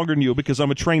lasted longer than you because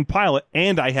I'm a trained pilot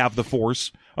and I have the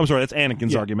Force. I'm sorry, that's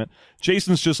Anakin's argument.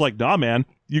 Jason's just like, nah, man,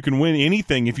 you can win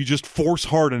anything if you just force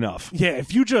hard enough. Yeah,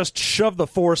 if you just shove the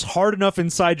Force hard enough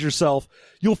inside yourself,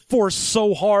 you'll force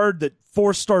so hard that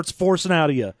Force starts forcing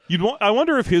out of you. I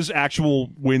wonder if his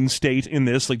actual win state in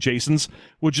this, like Jason's,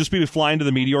 would just be to fly into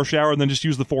the meteor shower and then just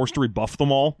use the Force to rebuff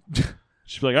them all.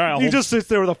 She'd be like, all right, he just sits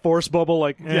there with a force bubble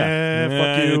like, fuck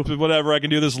you. Whatever, I can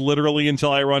do this literally until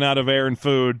I run out of air and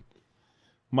food.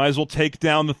 Might as well take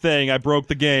down the thing. I broke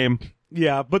the game.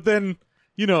 Yeah, but then,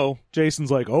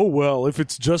 Jason's like, oh, well, if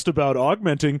it's just about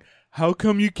augmenting, how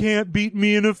come you can't beat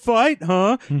me in a fight,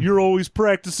 huh? You're always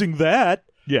practicing that.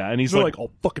 Yeah, and he's like,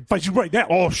 I'll fucking fight you right now.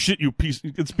 Oh, shit, you piece.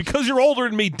 It's because you're older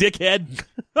than me, dickhead.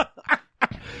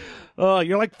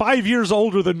 You're like 5 years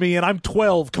older than me, and I'm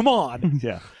 12. Come on.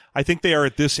 Yeah. I think they are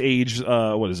at this age,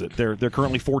 what is it? They're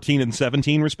currently 14 and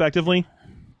 17, respectively.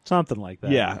 Something like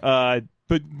that. Yeah.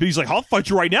 But he's like, I'll fight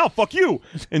you right now. Fuck you.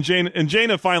 And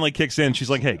Jaina finally kicks in. She's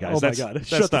like, hey, guys. Oh, my God.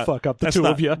 Shut the fuck up, the two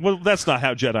of you. Well, that's not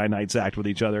how Jedi Knights act with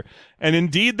each other. And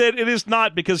indeed that it is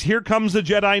not, because here comes the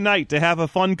Jedi Knight to have a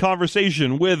fun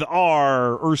conversation with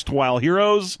our erstwhile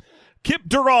heroes. Kip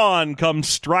Duran comes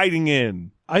striding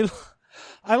in. I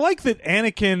like that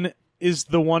Anakin is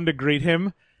the one to greet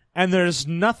him. And there's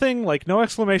nothing, like no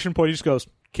exclamation point. He just goes,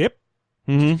 Kip?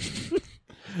 Mm-hmm.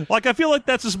 Like, I feel like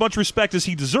that's as much respect as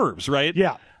he deserves, right?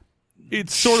 Yeah.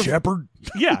 It's sort of... Shepherd.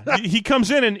 Yeah. He comes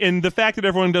in, and the fact that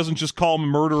everyone doesn't just call him a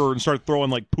murderer and start throwing,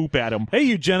 like, poop at him. Hey,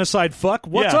 you genocide fuck.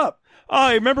 What's up?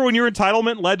 Remember when your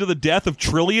entitlement led to the death of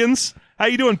trillions? How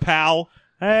you doing, pal?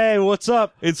 Hey, what's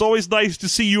up? It's always nice to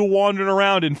see you wandering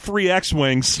around in free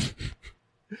X-Wings.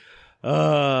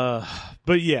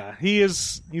 But yeah,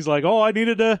 he's like, oh, I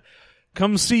needed to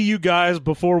come see you guys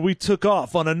before we took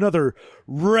off on another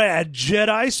rad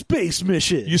Jedi space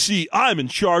mission. You see, I'm in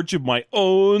charge of my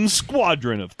own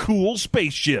squadron of cool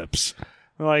spaceships.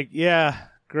 Like, yeah,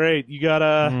 great. You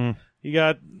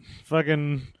got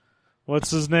fucking, what's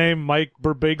his name? Mike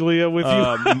Birbiglia with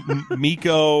you?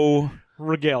 Miko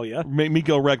Regalia.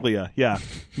 Miko Reglia, yeah.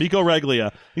 Miko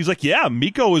Reglia. He's like, yeah,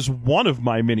 Miko is one of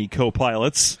my many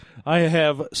co-pilots. I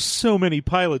have so many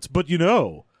pilots, but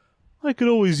I could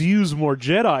always use more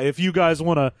Jedi if you guys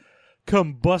want to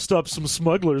come bust up some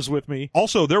smugglers with me.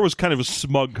 Also, there was kind of a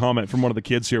smug comment from one of the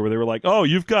kids here where they were like, oh,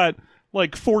 you've got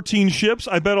like 14 ships?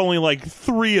 I bet only like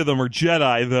 3 of them are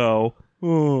Jedi, though.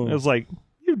 Oh. I was like,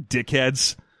 you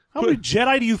dickheads. How many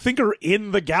Jedi do you think are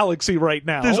in the galaxy right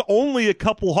now? There's only a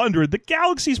couple hundred. The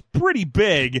galaxy's pretty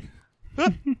big.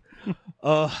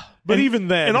 But even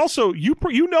then... And also, you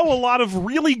know a lot of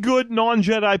really good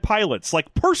non-Jedi pilots,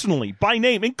 like personally, by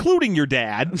name, including your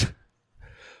dad.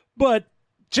 But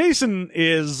Jason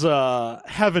is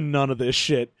having none of this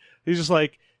shit. He's just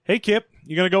like, hey, Kip,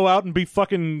 you gonna go out and be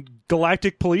fucking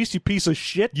galactic police, you piece of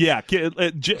shit? Yeah,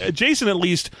 Jason at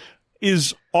least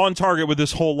is on target with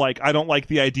this whole, like, I don't like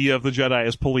the idea of the Jedi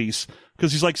as police.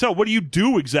 Because he's like, so, what do you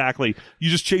do exactly?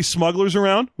 You just chase smugglers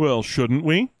around? Well, shouldn't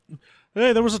we?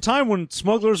 Hey, there was a time when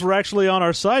smugglers were actually on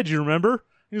our side, you remember?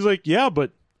 He's like, yeah,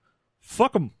 but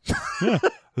fuck them. Yeah.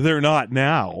 They're not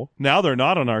now. Now they're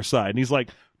not on our side. And he's like,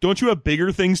 don't you have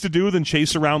bigger things to do than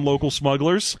chase around local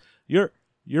smugglers? You're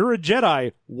a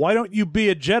Jedi. Why don't you be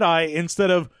a Jedi instead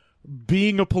of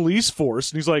being a police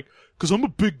force? And he's like, because I'm a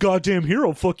big goddamn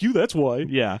hero. Fuck you, that's why.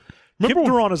 Yeah. Kip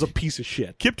Duran is a piece of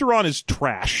shit. Kip Duran is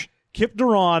trash. Kip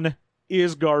Duran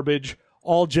is garbage.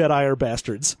 All Jedi are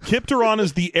bastards. Kip Duran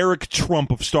is the Eric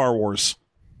Trump of Star Wars.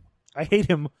 I hate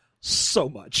him so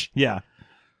much. Yeah.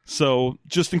 So,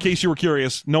 just in case you were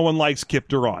curious, no one likes Kip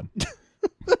Duran.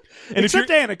 And Except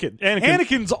Anakin.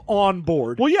 Anakin's on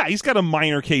board. Well, yeah, he's got a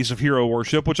minor case of hero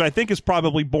worship, which I think is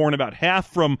probably born about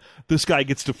half from this guy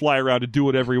gets to fly around and do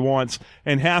whatever he wants,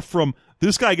 and half from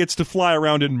this guy gets to fly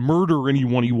around and murder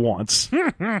anyone he wants.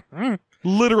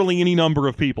 Literally any number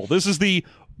of people. This is the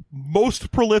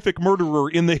most prolific murderer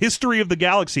in the history of the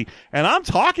galaxy, and I'm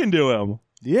talking to him.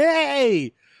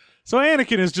 Yay! So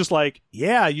Anakin is just like,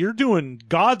 yeah, you're doing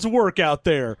God's work out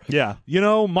there. Yeah. You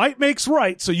know, might makes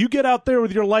right, so you get out there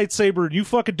with your lightsaber and you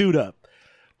fuck a dude up.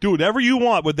 Do whatever you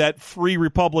want with that Free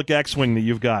Republic X-Wing that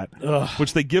you've got,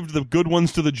 which they give the good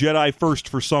ones to the Jedi first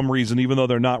for some reason, even though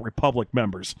they're not Republic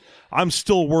members. I'm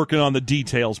still working on the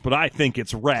details, but I think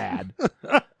it's rad.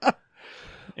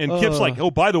 And Kip's like, oh,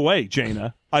 by the way,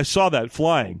 Jaina, I saw that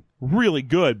flying. Really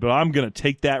good, but I'm going to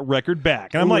take that record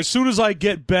back. And I'm like, as soon as I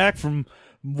get back from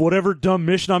whatever dumb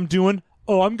mission I'm doing,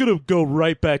 I'm going to go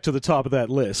right back to the top of that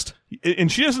list.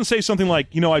 And she doesn't say something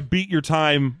like, you know, I beat your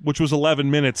time, which was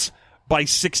 11 minutes, by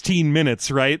 16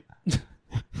 minutes, right?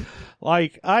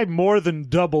 Like, I more than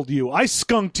doubled you. I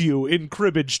skunked you in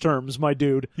cribbage terms, my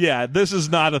dude. Yeah, this is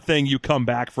not a thing you come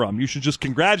back from. You should just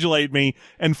congratulate me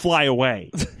and fly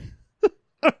away.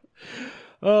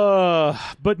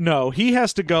 But no, he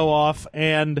has to go off,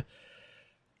 and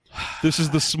this is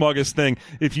the smuggest thing.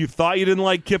 If you thought you didn't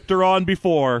like Kip Duran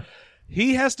before,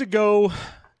 he has to go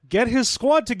get his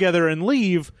squad together and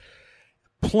leave,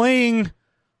 playing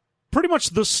pretty much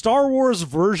the Star Wars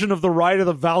version of the Ride of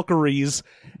the Valkyries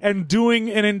and doing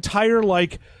an entire,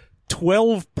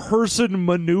 12-person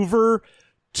maneuver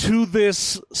to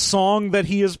this song that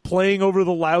he is playing over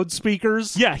the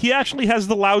loudspeakers. Yeah, he actually has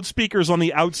the loudspeakers on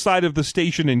the outside of the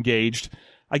station engaged,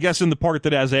 I guess in the part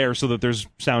that has air so that there's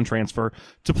sound transfer,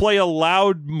 to play a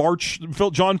loud march,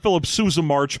 John Philip Sousa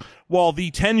march, while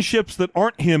the 10 ships that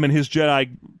aren't him and his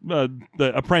Jedi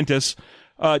the apprentice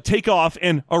take off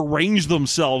and arrange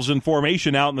themselves in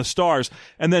formation out in the stars,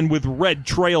 and then with red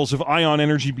trails of ion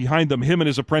energy behind them, him and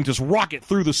his apprentice rocket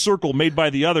through the circle made by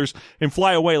the others and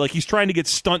fly away like he's trying to get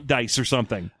stunt dice or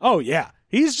something. Oh, yeah.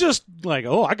 He's just like,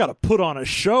 I gotta put on a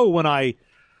show when I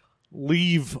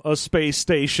leave a space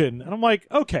station. And I'm like,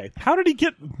 okay. How did he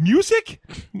get music?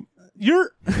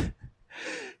 You're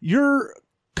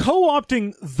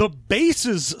co-opting the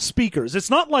base's speakers. It's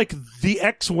not like the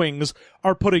X-Wings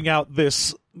are putting out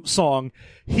this song.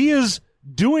 He is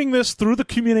doing this through the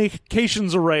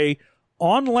communications array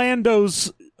on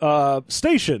Lando's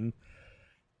station,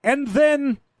 and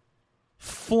then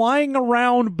flying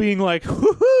around being like,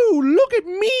 whoo-hoo, look at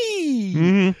me!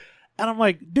 Mm-hmm. And I'm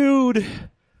like, dude,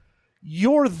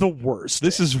 you're the worst.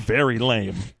 This is very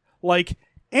lame. Like,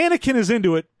 Anakin is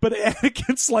into it, but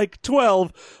Anakin's like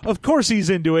 12. Of course he's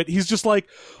into it. He's just like,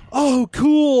 oh,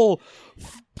 cool.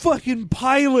 Fucking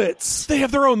pilots. They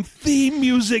have their own theme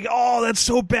music. Oh, that's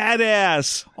so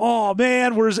badass. Oh,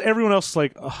 man. Whereas everyone else is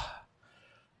like, oh,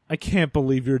 I can't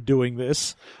believe you're doing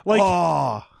this.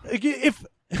 Like,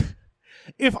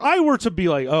 if I were to be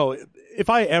like, if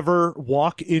I ever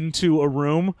walk into a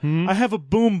room, I have a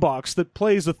boombox that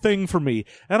plays a thing for me,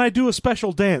 and I do a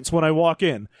special dance when I walk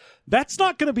in. That's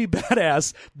not going to be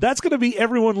badass. That's going to be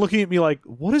everyone looking at me like,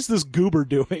 what is this goober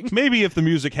doing? Maybe if the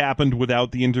music happened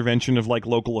without the intervention of,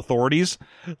 local authorities,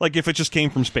 if it just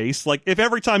came from space, if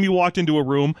every time you walked into a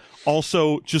room,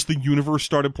 also just the universe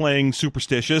started playing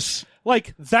Superstitious.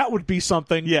 That would be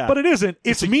something. Yeah. But it isn't.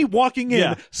 It's me walking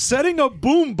in, setting a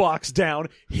boombox down,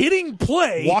 hitting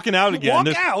play, walking out again.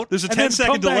 There's a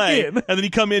 10-second delay, and then you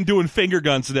come in doing finger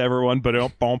guns at everyone. But you're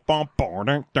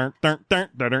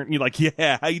like,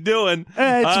 yeah, how you doing?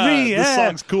 It's me. This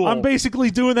song's cool. I'm basically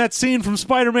doing that scene from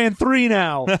Spider-Man 3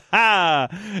 now. And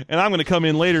I'm going to come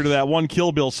in later to that one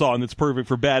Kill Bill song that's perfect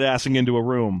for badassing into a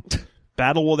room.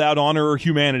 Battle Without Honor or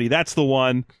Humanity. That's the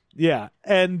one. Yeah,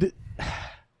 and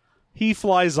he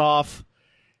flies off,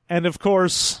 and of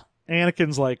course,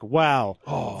 Anakin's like,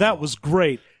 wow, that was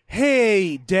great.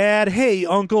 Hey, Dad. Hey,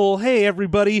 Uncle. Hey,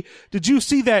 everybody. Did you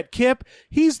see that Kip?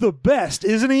 He's the best,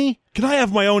 isn't he? Can I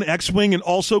have my own X-Wing, and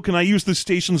also can I use the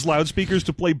station's loudspeakers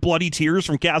to play Bloody Tears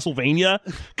from Castlevania?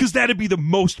 Because that'd be the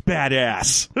most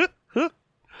badass.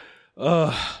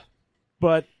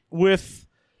 But with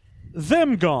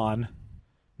them gone,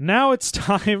 now it's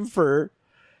time for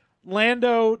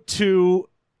Lando to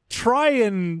try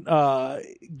and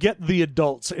get the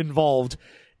adults involved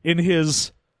in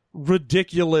his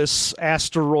ridiculous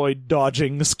asteroid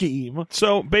dodging scheme.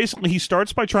 So basically he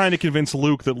starts by trying to convince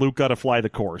Luke that Luke got to fly the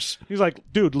course. He's like,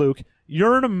 dude, Luke,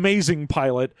 you're an amazing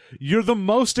pilot. You're the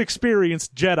most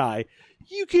experienced Jedi.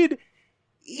 You could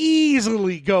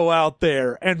easily go out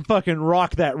there and fucking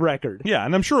rock that record. Yeah,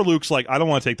 and I'm sure Luke's like, I don't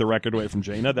want to take the record away from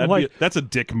Jaina. That's a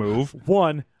dick move.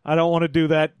 One, I don't want to do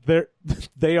that.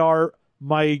 They are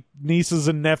my nieces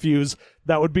and nephews.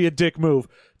 That would be a dick move.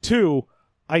 Two,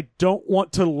 I don't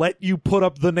want to let you put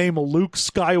up the name Luke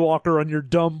Skywalker on your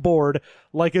dumb board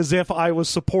like as if I was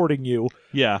supporting you.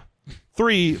 Yeah.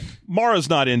 3, Mara's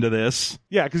not into this.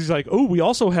 Yeah, because he's like, oh, we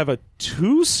also have a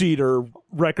 2-seater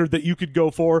record that you could go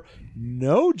for.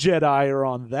 No Jedi are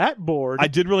on that board. I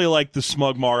did really like the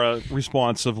smug Mara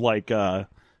response of like,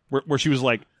 where she was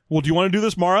like, well, do you want to do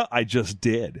this, Mara? I just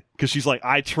did. Because she's like,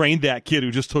 I trained that kid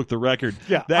who just took the record.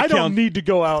 Yeah, I don't need to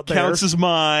go out there. Counts as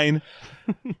mine.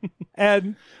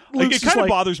 And like, it kind of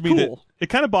bothers me cool.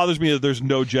 that there's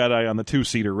no Jedi on the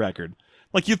 2-seater record.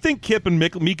 Like, you'd think Kip and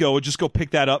Miko would just go pick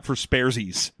that up for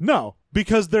sparesies. No,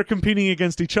 because they're competing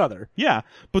against each other. Yeah,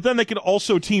 but then they could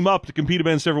also team up to compete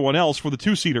against everyone else for the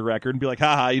 2-seater record and be like,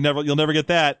 haha, you'll never get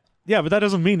that. Yeah, but that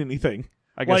doesn't mean anything.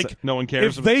 I guess no one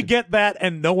cares. If they get that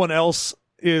and no one else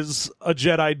is a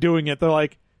Jedi doing it, they're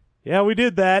like, yeah, we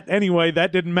did that. Anyway,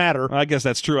 that didn't matter. I guess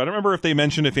that's true. I don't remember if they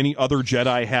mentioned if any other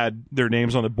Jedi had their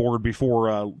names on the board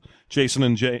before Jason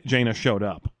and Jaina showed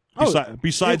up.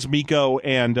 Besides Miko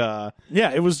and...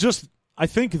 yeah, it was just, I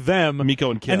think, them.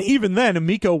 Miko and Kip. And even then,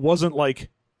 Miko wasn't like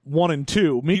 1 and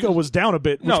 2. Miko was down a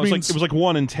bit. No, it was like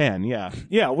 1 and 10, yeah.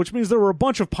 Yeah, which means there were a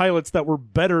bunch of pilots that were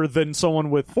better than someone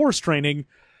with Force training.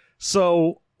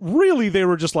 So really, they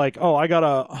were just like, oh, I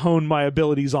gotta hone my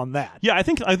abilities on that. Yeah, I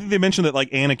think they mentioned that like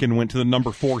Anakin went to the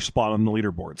number 4 spot on the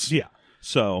leaderboards. Yeah.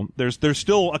 So there's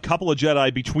still a couple of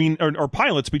Jedi between or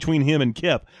pilots between him and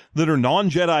Kip that are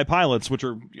non-Jedi pilots, which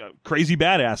are crazy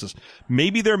badasses.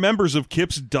 Maybe they're members of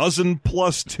Kip's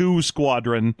 12+2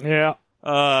 squadron. Yeah.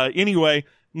 Anyway,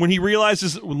 when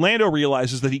Lando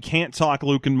realizes that he can't talk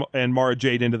Luke and Mara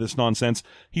Jade into this nonsense,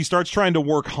 he starts trying to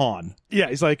work Han. Yeah,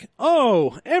 he's like,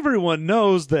 oh, everyone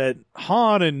knows that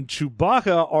Han and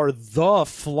Chewbacca are the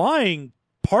flying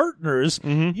partners.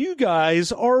 Mm-hmm. You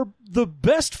guys are the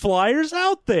best flyers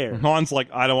out there. Han's like,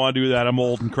 I don't want to do that. I'm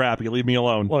old and crappy. Leave me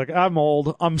alone. Look, I'm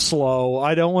old. I'm slow.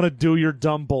 I don't want to do your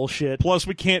dumb bullshit. Plus,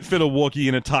 we can't fit a Wookiee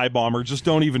in a TIE bomber. Just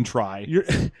don't even try.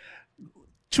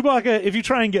 Chewbacca, if you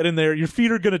try and get in there, your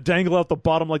feet are going to dangle out the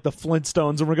bottom like the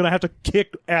Flintstones, and we're going to have to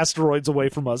kick asteroids away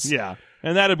from us. Yeah,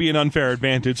 and that'd be an unfair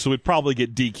advantage, so we'd probably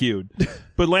get DQ'd.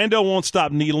 But Lando won't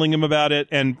stop needling him about it,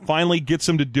 and finally gets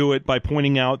him to do it by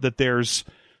pointing out that there's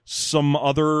some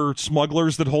other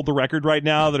smugglers that hold the record right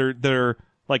now that are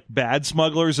like bad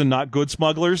smugglers and not good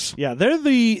smugglers. Yeah, they're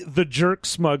the jerk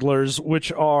smugglers,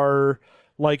 which are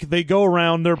like, they go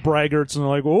around, they're braggarts, and they're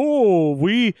like, oh,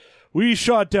 we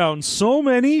shot down so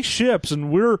many ships,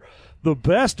 and we're the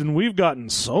best, and we've gotten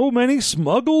so many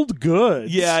smuggled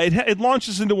goods. Yeah, it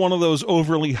launches into one of those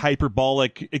overly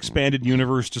hyperbolic expanded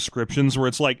universe descriptions where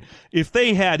it's like, if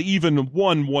they had even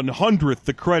 1/100th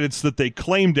the credits that they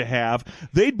claim to have,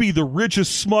 they'd be the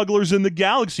richest smugglers in the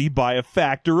galaxy by a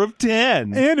factor of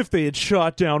 10. And if they had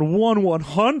shot down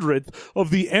 1/100th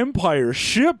of the Empire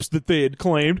ships that they had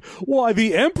claimed, why,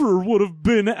 the Emperor would have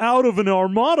been out of an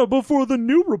armada before the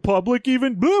New Republic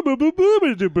even... Blah, blah, blah,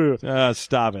 blah, blah, blah.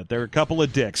 Stop it. They're a couple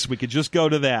of dicks. We could just go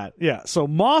to that. Yeah, so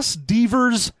Moss,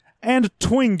 Devers, and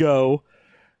Twingo...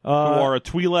 who are a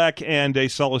Twi'lek and a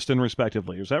Sullustan,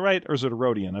 respectively. Is that right? Or is it a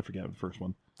Rodian? I forget the first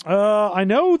one. I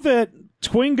know that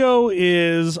Twingo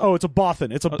is... Oh, it's a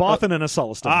Bothan. It's a Bothan and a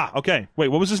Sullustan. Ah, okay. Wait,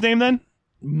 what was his name then?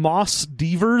 Moss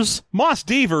Devers. Moss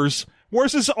Devers?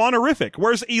 Where's his honorific?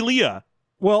 Where's Elia?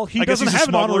 Well, he doesn't have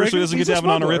an honorific. So he doesn't get to have an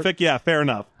honorific? Yeah, fair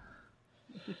enough.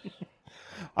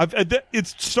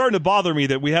 It's starting to bother me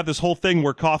that we have this whole thing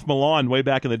where Koth Milan way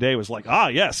back in the day was like,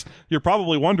 yes, you're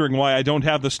probably wondering why I don't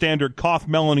have the standard Koth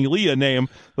Melon Elia name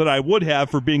that I would have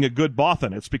for being a good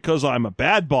Bothan. It's because I'm a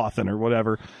bad Bothan or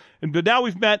whatever. But now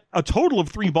we've met a total of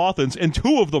 3 Bothans, and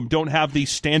 2 of them don't have the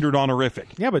standard honorific.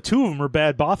 Yeah, but 2 of them are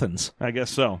bad Bothans. I guess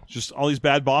so. Just all these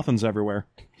bad Bothans everywhere.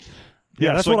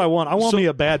 Yeah, that's what I want. I want me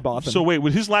a bad Bothan. So wait,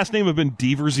 would his last name have been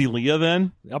Devers Elia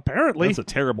then? Apparently. That's a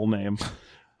terrible name.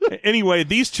 Anyway,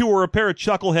 these 2 are a pair of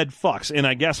chucklehead fucks, and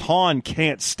I guess Han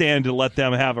can't stand to let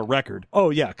them have a record. Oh,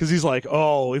 yeah, because he's like,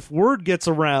 if word gets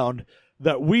around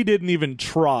that we didn't even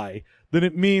try, then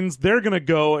it means they're going to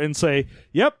go and say,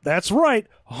 yep, that's right,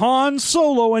 Han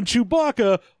Solo and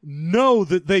Chewbacca know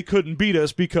that they couldn't beat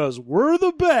us because we're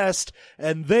the best,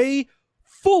 and they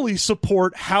fully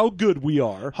support how good we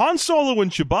are. Han Solo and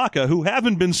Chewbacca, who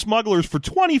haven't been smugglers for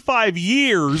 25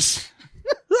 years...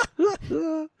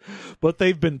 But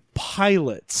they've been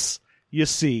pilots, you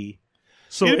see.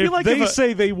 So It'd be if like they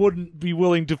say they wouldn't be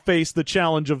willing to face the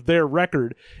challenge of their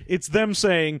record, it's them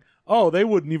saying, oh, they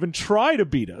wouldn't even try to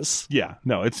beat us. Yeah,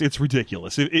 no, it's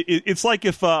ridiculous. It's like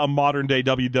if a modern day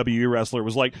WWE wrestler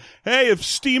was like, "Hey, if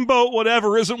Steamboat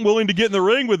whatever isn't willing to get in the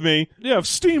ring with me, Yeah, if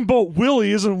Steamboat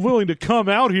Willie isn't willing to come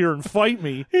out here and fight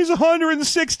me, he's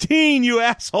 116, you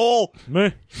asshole."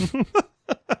 meh.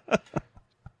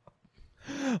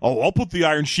 Oh, I'll put the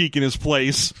Iron Sheik in his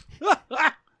place.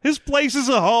 His place is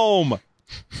a home.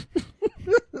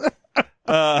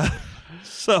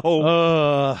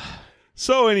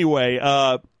 So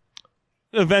anyway,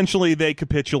 eventually they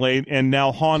capitulate, and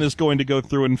now Han is going to go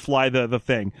through and fly the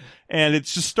thing, and it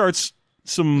just starts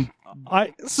we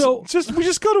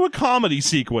just go to a comedy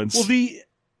sequence. Well, the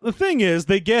thing is,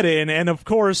 they get in, and of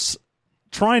course,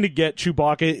 trying to get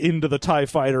Chewbacca into the TIE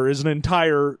fighter is an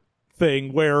entire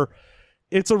thing where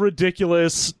it's a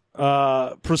ridiculous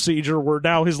procedure where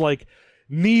now his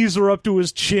knees are up to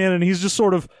his chin, and he's just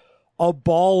sort of a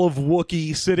ball of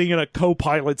Wookiee sitting in a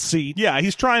co-pilot seat. Yeah,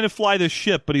 he's trying to fly the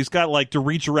ship, but he's got to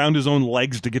reach around his own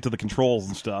legs to get to the controls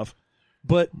and stuff.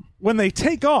 But when they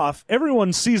take off,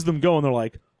 everyone sees them go, and they're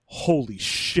like, holy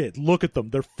shit, look at them.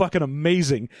 They're fucking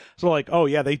amazing. So oh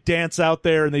yeah, they dance out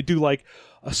there, and they do a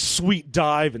sweet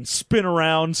dive and spin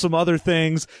around some other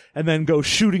things, and then go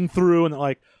shooting through, and they're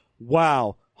like,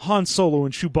 wow, Han Solo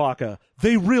and Chewbacca,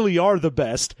 they really are the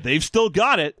best. They've still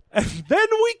got it. And then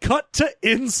we cut to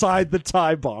inside the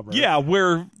TIE bomber. Yeah,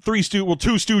 where Two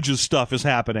Stooges stuff is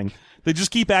happening. They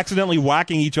just keep accidentally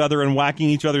whacking each other and whacking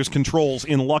each other's controls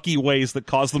in lucky ways that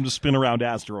cause them to spin around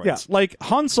asteroids. Yeah,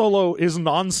 Han Solo is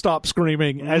nonstop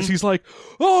screaming as he's like,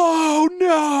 oh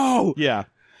no! Yeah.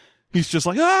 He's just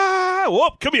like, ah,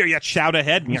 whoop, come here, you shout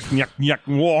ahead. Yuck, yuck, yuck,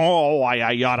 whoa,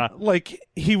 yada.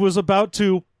 He was about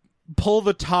to pull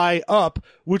the TIE up,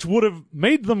 which would have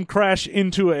made them crash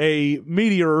into a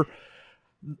meteor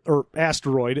or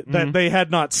asteroid that they had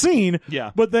not seen.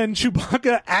 Yeah. But then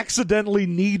Chewbacca accidentally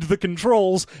kneed the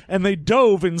controls, and they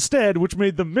dove instead, which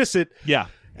made them miss it. Yeah.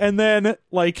 And then,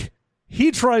 he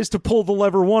tries to pull the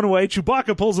lever one way,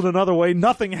 Chewbacca pulls it another way,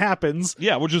 nothing happens.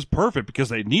 Yeah, which is perfect because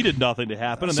they needed nothing to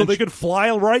happen. And so they could fly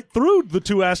right through the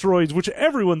two asteroids, which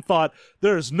everyone thought,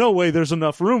 there's no way there's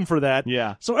enough room for that.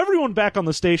 Yeah. So everyone back on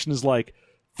the station is like,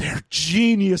 they're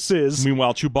geniuses.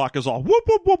 Meanwhile, Chewbacca's all, whoop,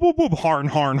 whoop, whoop, whoop, whoop, harn,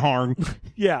 harn, harn.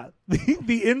 Yeah.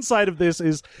 The inside of this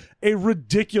is a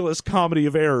ridiculous comedy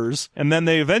of errors. And then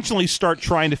they eventually start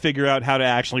trying to figure out how to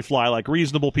actually fly like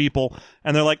reasonable people.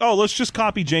 And they're like, oh, let's just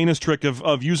copy Jaina's trick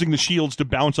of using the shields to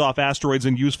bounce off asteroids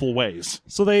in useful ways.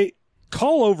 So they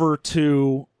call over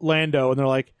to Lando, and they're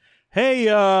like, hey,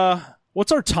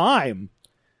 what's our time?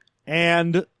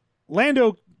 And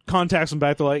Lando contacts them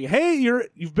back. They're like, hey,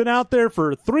 you've been out there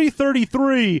for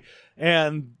 3:33,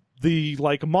 and the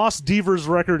Moss Devers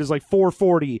record is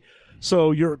 4:40.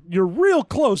 So you're real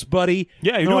close, buddy.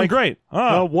 Yeah, you're doing great.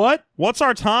 What? What's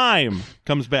our time?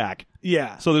 Comes back.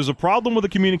 Yeah. So there's a problem with the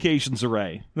communications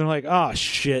array. They're like, oh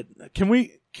shit. Can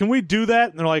we do that?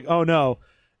 And they're like, oh no.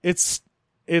 It's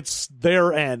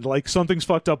their end. Something's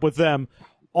fucked up with them.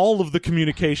 All of the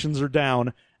communications are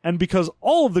down. And because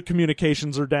all of the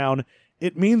communications are down,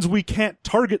 it means we can't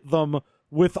target them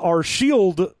with our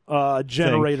shield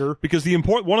generator. Because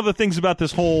one of the things about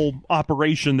this whole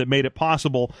operation that made it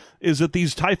possible is that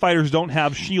these TIE fighters don't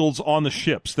have shields on the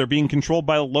ships. They're being controlled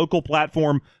by a local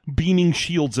platform beaming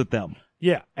shields at them.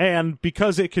 Yeah, and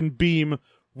because it can beam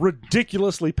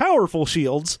ridiculously powerful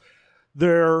shields,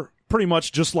 they're pretty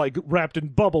much just wrapped in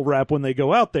bubble wrap when they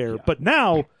go out there. Yeah. But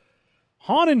now,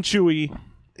 Han and Chewie,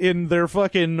 in their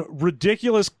fucking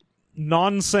ridiculous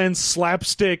nonsense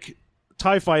slapstick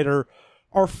TIE fighter,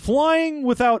 are flying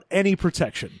without any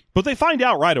protection. But they find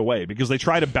out right away because they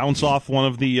try to bounce off one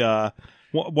of the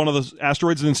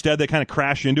asteroids, and instead they kind of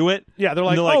crash into it. Yeah, they're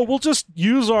like, we'll just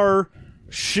use our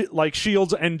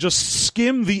shields and just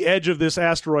skim the edge of this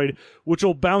asteroid, which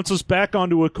will bounce us back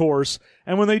onto a course.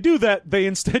 And when they do that, they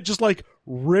instead just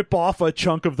rip off a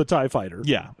chunk of the TIE fighter.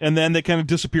 Yeah, and then they kind of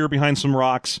disappear behind some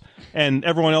rocks, and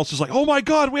everyone else is like, oh my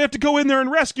god, we have to go in there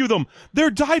and rescue them. They're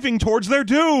diving towards their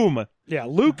doom. Yeah,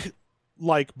 Luke,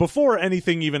 before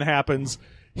anything even happens,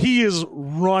 he is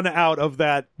run out of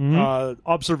that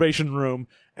observation room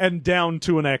and down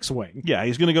to an X-Wing. Yeah,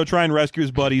 he's going to go try and rescue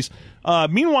his buddies.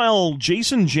 Meanwhile,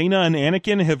 Jason, Jaina, and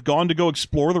Anakin have gone to go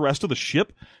explore the rest of the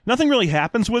ship. Nothing really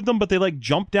happens with them, but they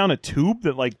jump down a tube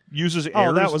that uses air.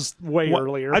 Oh, that was way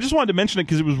earlier. I just wanted to mention it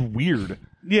because it was weird.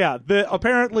 Yeah,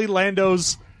 apparently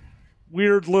Lando's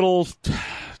weird little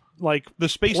the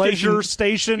space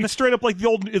station. It's straight up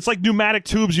it's like pneumatic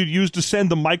tubes you'd use to send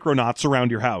the Micronauts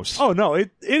around your house. Oh no, it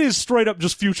is straight up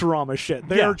just Futurama shit.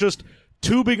 They are just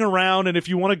tubing around, and if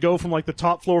you want to go from like the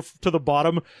top floor to the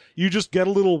bottom, you just get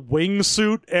a little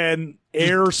wingsuit and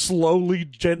air slowly,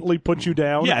 gently puts you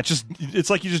down. Yeah, it's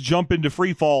like you just jump into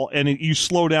free fall and you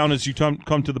slow down as you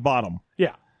come to the bottom.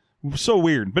 Yeah. So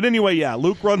weird. But anyway, yeah,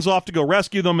 Luke runs off to go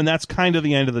rescue them, and that's kind of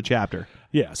the end of the chapter.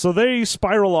 Yeah, so they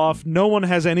spiral off. No one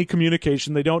has any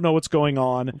communication. They don't know what's going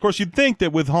on. Of course, you'd think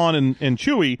that with Han and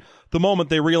Chewie, the moment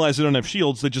they realize they don't have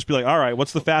shields, they'd just be like, all right,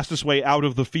 what's the fastest way out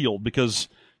of the field? Because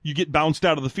you get bounced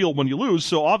out of the field when you lose,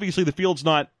 so obviously the field's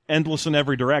not endless in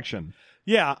every direction.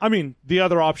 Yeah, I mean, the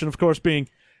other option, of course, being,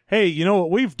 hey, you know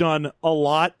what we've done a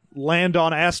lot? Land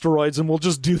on asteroids, and we'll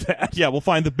just do that. Yeah, we'll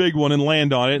find the big one and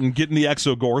land on it and get in the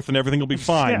Exogorth, and everything will be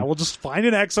fine. Yeah, we'll just find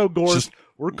an Exogorth.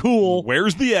 We're cool.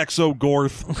 Where's the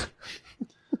Exogorth?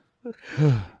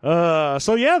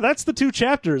 So yeah, that's the 2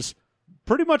 chapters.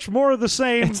 Pretty much more of the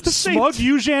same. It's the same smug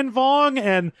Yuuzhan Vong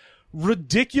and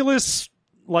ridiculous,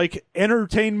 like,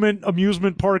 entertainment,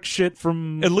 amusement park shit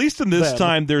from At least in this them.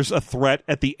 time, there's a threat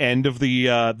at the end of the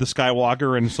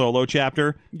Skywalker and Solo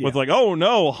chapter with like, oh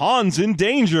no, Han's in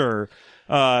danger.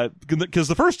 Because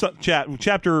the first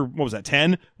chapter, what was that,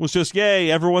 10, was just,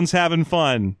 yay, everyone's having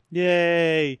fun.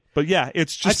 Yay. But yeah,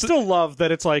 it's just... I still love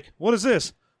that it's like, what is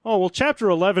this? Oh, well, chapter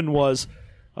 11 was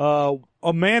a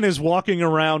man is walking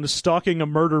around stalking a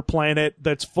murder planet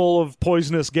that's full of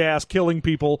poisonous gas, killing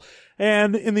people.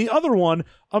 And in the other one,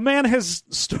 a man has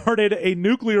started a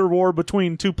nuclear war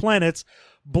between 2 planets,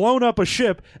 blown up a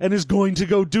ship, and is going to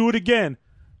go do it again.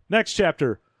 Next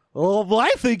chapter. Oh, well,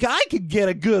 I think I could get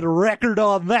a good record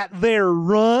on that there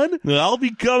run. I'll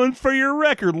be coming for your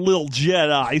record, little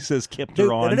Jedi, says Kip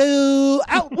Duran.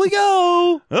 Out we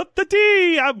go. Up the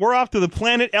tee! We're off to the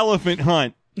planet elephant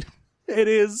hunt. It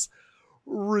is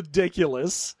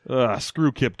ridiculous.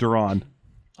 Screw Kip Duran.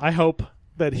 I hope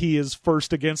that he is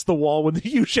first against the wall when the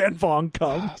Yuuzhan Vong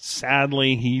come.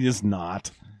 Sadly, he is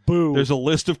not. Boo. There's a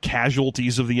list of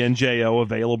casualties of the NJO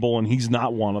available, and he's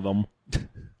not one of them.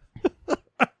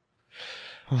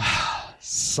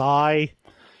 Sigh.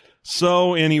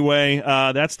 So anyway,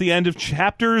 that's the end of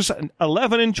chapters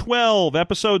 11 and 12,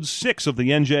 episode 6 of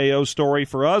the NJO story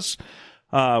for us.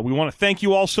 We want to thank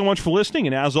you all so much for listening,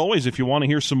 and as always, if you want to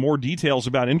hear some more details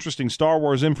about interesting Star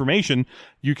Wars information,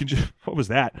 you can just, what was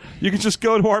that? You can just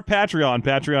go to our Patreon,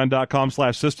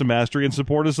 patreon.com/systemmastery, and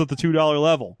support us at the $2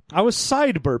 level. I was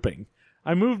side burping.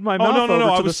 I moved my mouth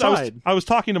over to the side. I was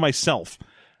talking to myself.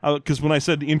 Because when I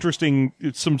said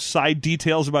some side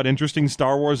details about interesting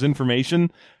Star Wars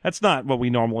information, that's not what we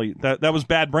normally... That was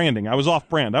bad branding. I was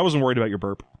off-brand. I wasn't worried about your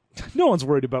burp. No one's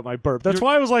worried about my burp. That's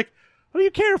why I was like, what do you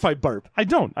care if I burp? I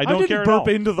don't. I didn't care burp at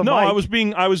all. into the no, mic. I was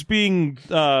being I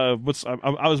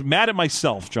was mad at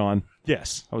myself, John.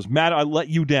 Yes. I was mad I let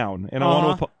you down. And I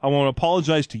want to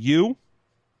apologize to you.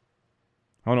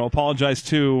 I want to apologize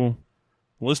to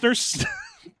listeners.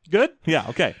 Good? Yeah,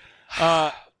 okay.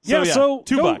 So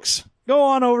 $2. Go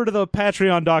on over to the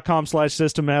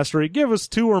patreon.com/systemmastery. Give us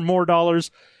 $2 or more.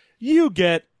 You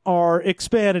get our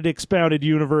expanded, expounded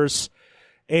universe.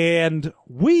 And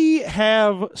we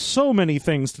have so many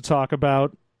things to talk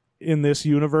about in this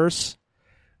universe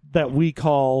that we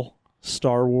call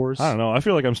Star Wars. I don't know. I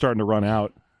feel like I'm starting to run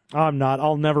out. I'm not.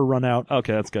 I'll never run out.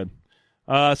 Okay, that's good.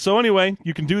 So anyway,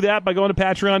 you can do that by going to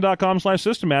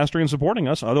patreon.com/systemmastery and supporting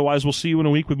us. Otherwise, we'll see you in a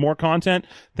week with more content.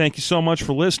 Thank you so much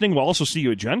for listening. We'll also see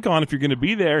you at Gen Con if you're going to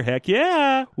be there. Heck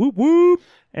yeah. Whoop whoop.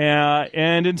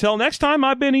 And until next time,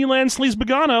 I've been Elan Sleaze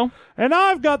Begano. And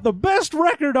I've got the best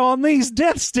record on these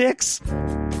death sticks.